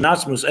 Mushash, and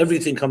Atzmus,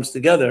 everything comes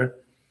together.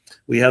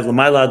 We have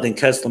L'mayla Aden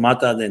Ketz,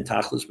 L'mata Aden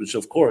Tachlis, which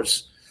of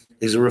course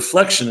is a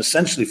reflection,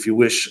 essentially, if you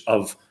wish,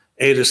 of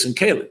Eris and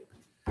Caleb.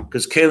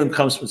 Because Caleb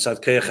comes from Tzad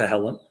Keich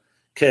HaHelam,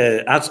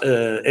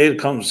 Eir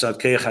comes from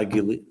Tzad Keich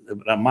HaGili, the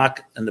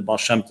Ramak and the Baal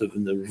Shem Tov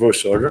in the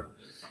reverse order,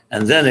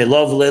 and then a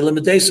love Leila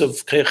Medes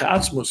of Keich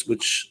HaAtzmus,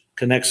 which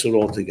connects it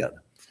all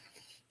together.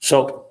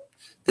 So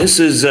this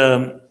is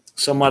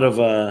somewhat of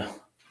a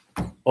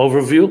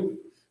overview,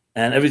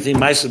 and everything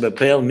Ma'aser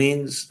B'Peil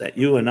means that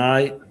you and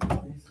I,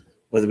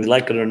 whether we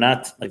like it or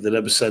not, like the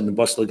Rebbe said in the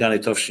Bos Legani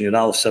Tovshin Yud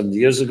Aleph 70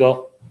 years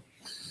ago,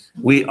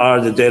 we are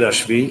the Deir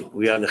Hashvi,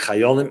 we are the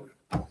Chayolim,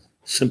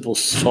 simple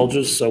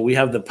soldiers, so we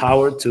have the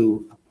power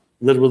to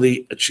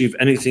literally achieve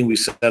anything we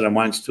set our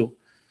minds to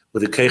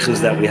with the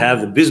keiches that we have,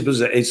 the bizbuz,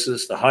 the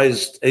eitzes, the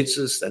highest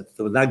eitzes that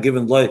were not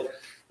given like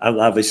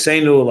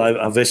Avesenu,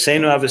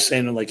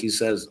 like he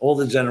says, all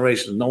the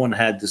generations, no one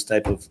had this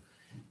type of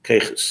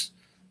keiches.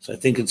 So I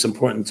think it's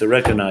important to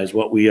recognize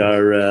what we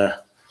are,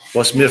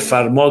 was mir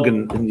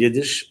farmogen in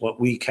Yiddish, what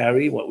we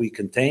carry, what we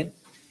contain,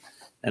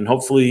 and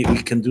hopefully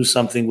we can do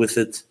something with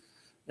it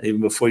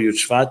even before Yud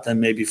Shvat, and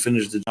maybe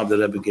finish the job that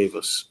Rebbe gave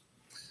us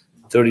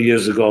 30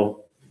 years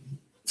ago,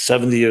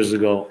 70 years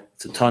ago,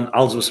 to tut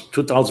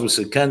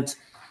alzvus Kent,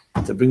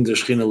 to bring the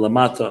Shechina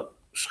Lamata,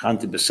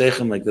 Shchanti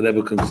B'Seichem, like the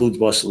Rebbe concludes,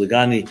 Bas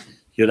Legani,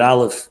 Yud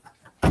Aleph,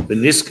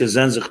 B'niske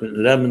Zenzich mit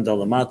Rebbe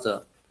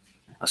Dalamata,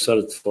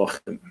 Asarat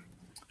Tfochem,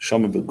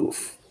 Shoma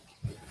Beguf.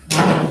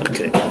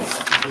 Okay.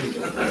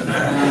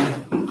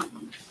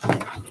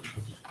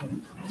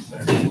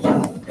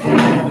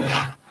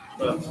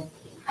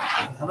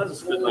 How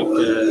does it fit like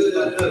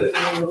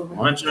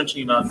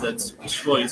mentioning about that choice?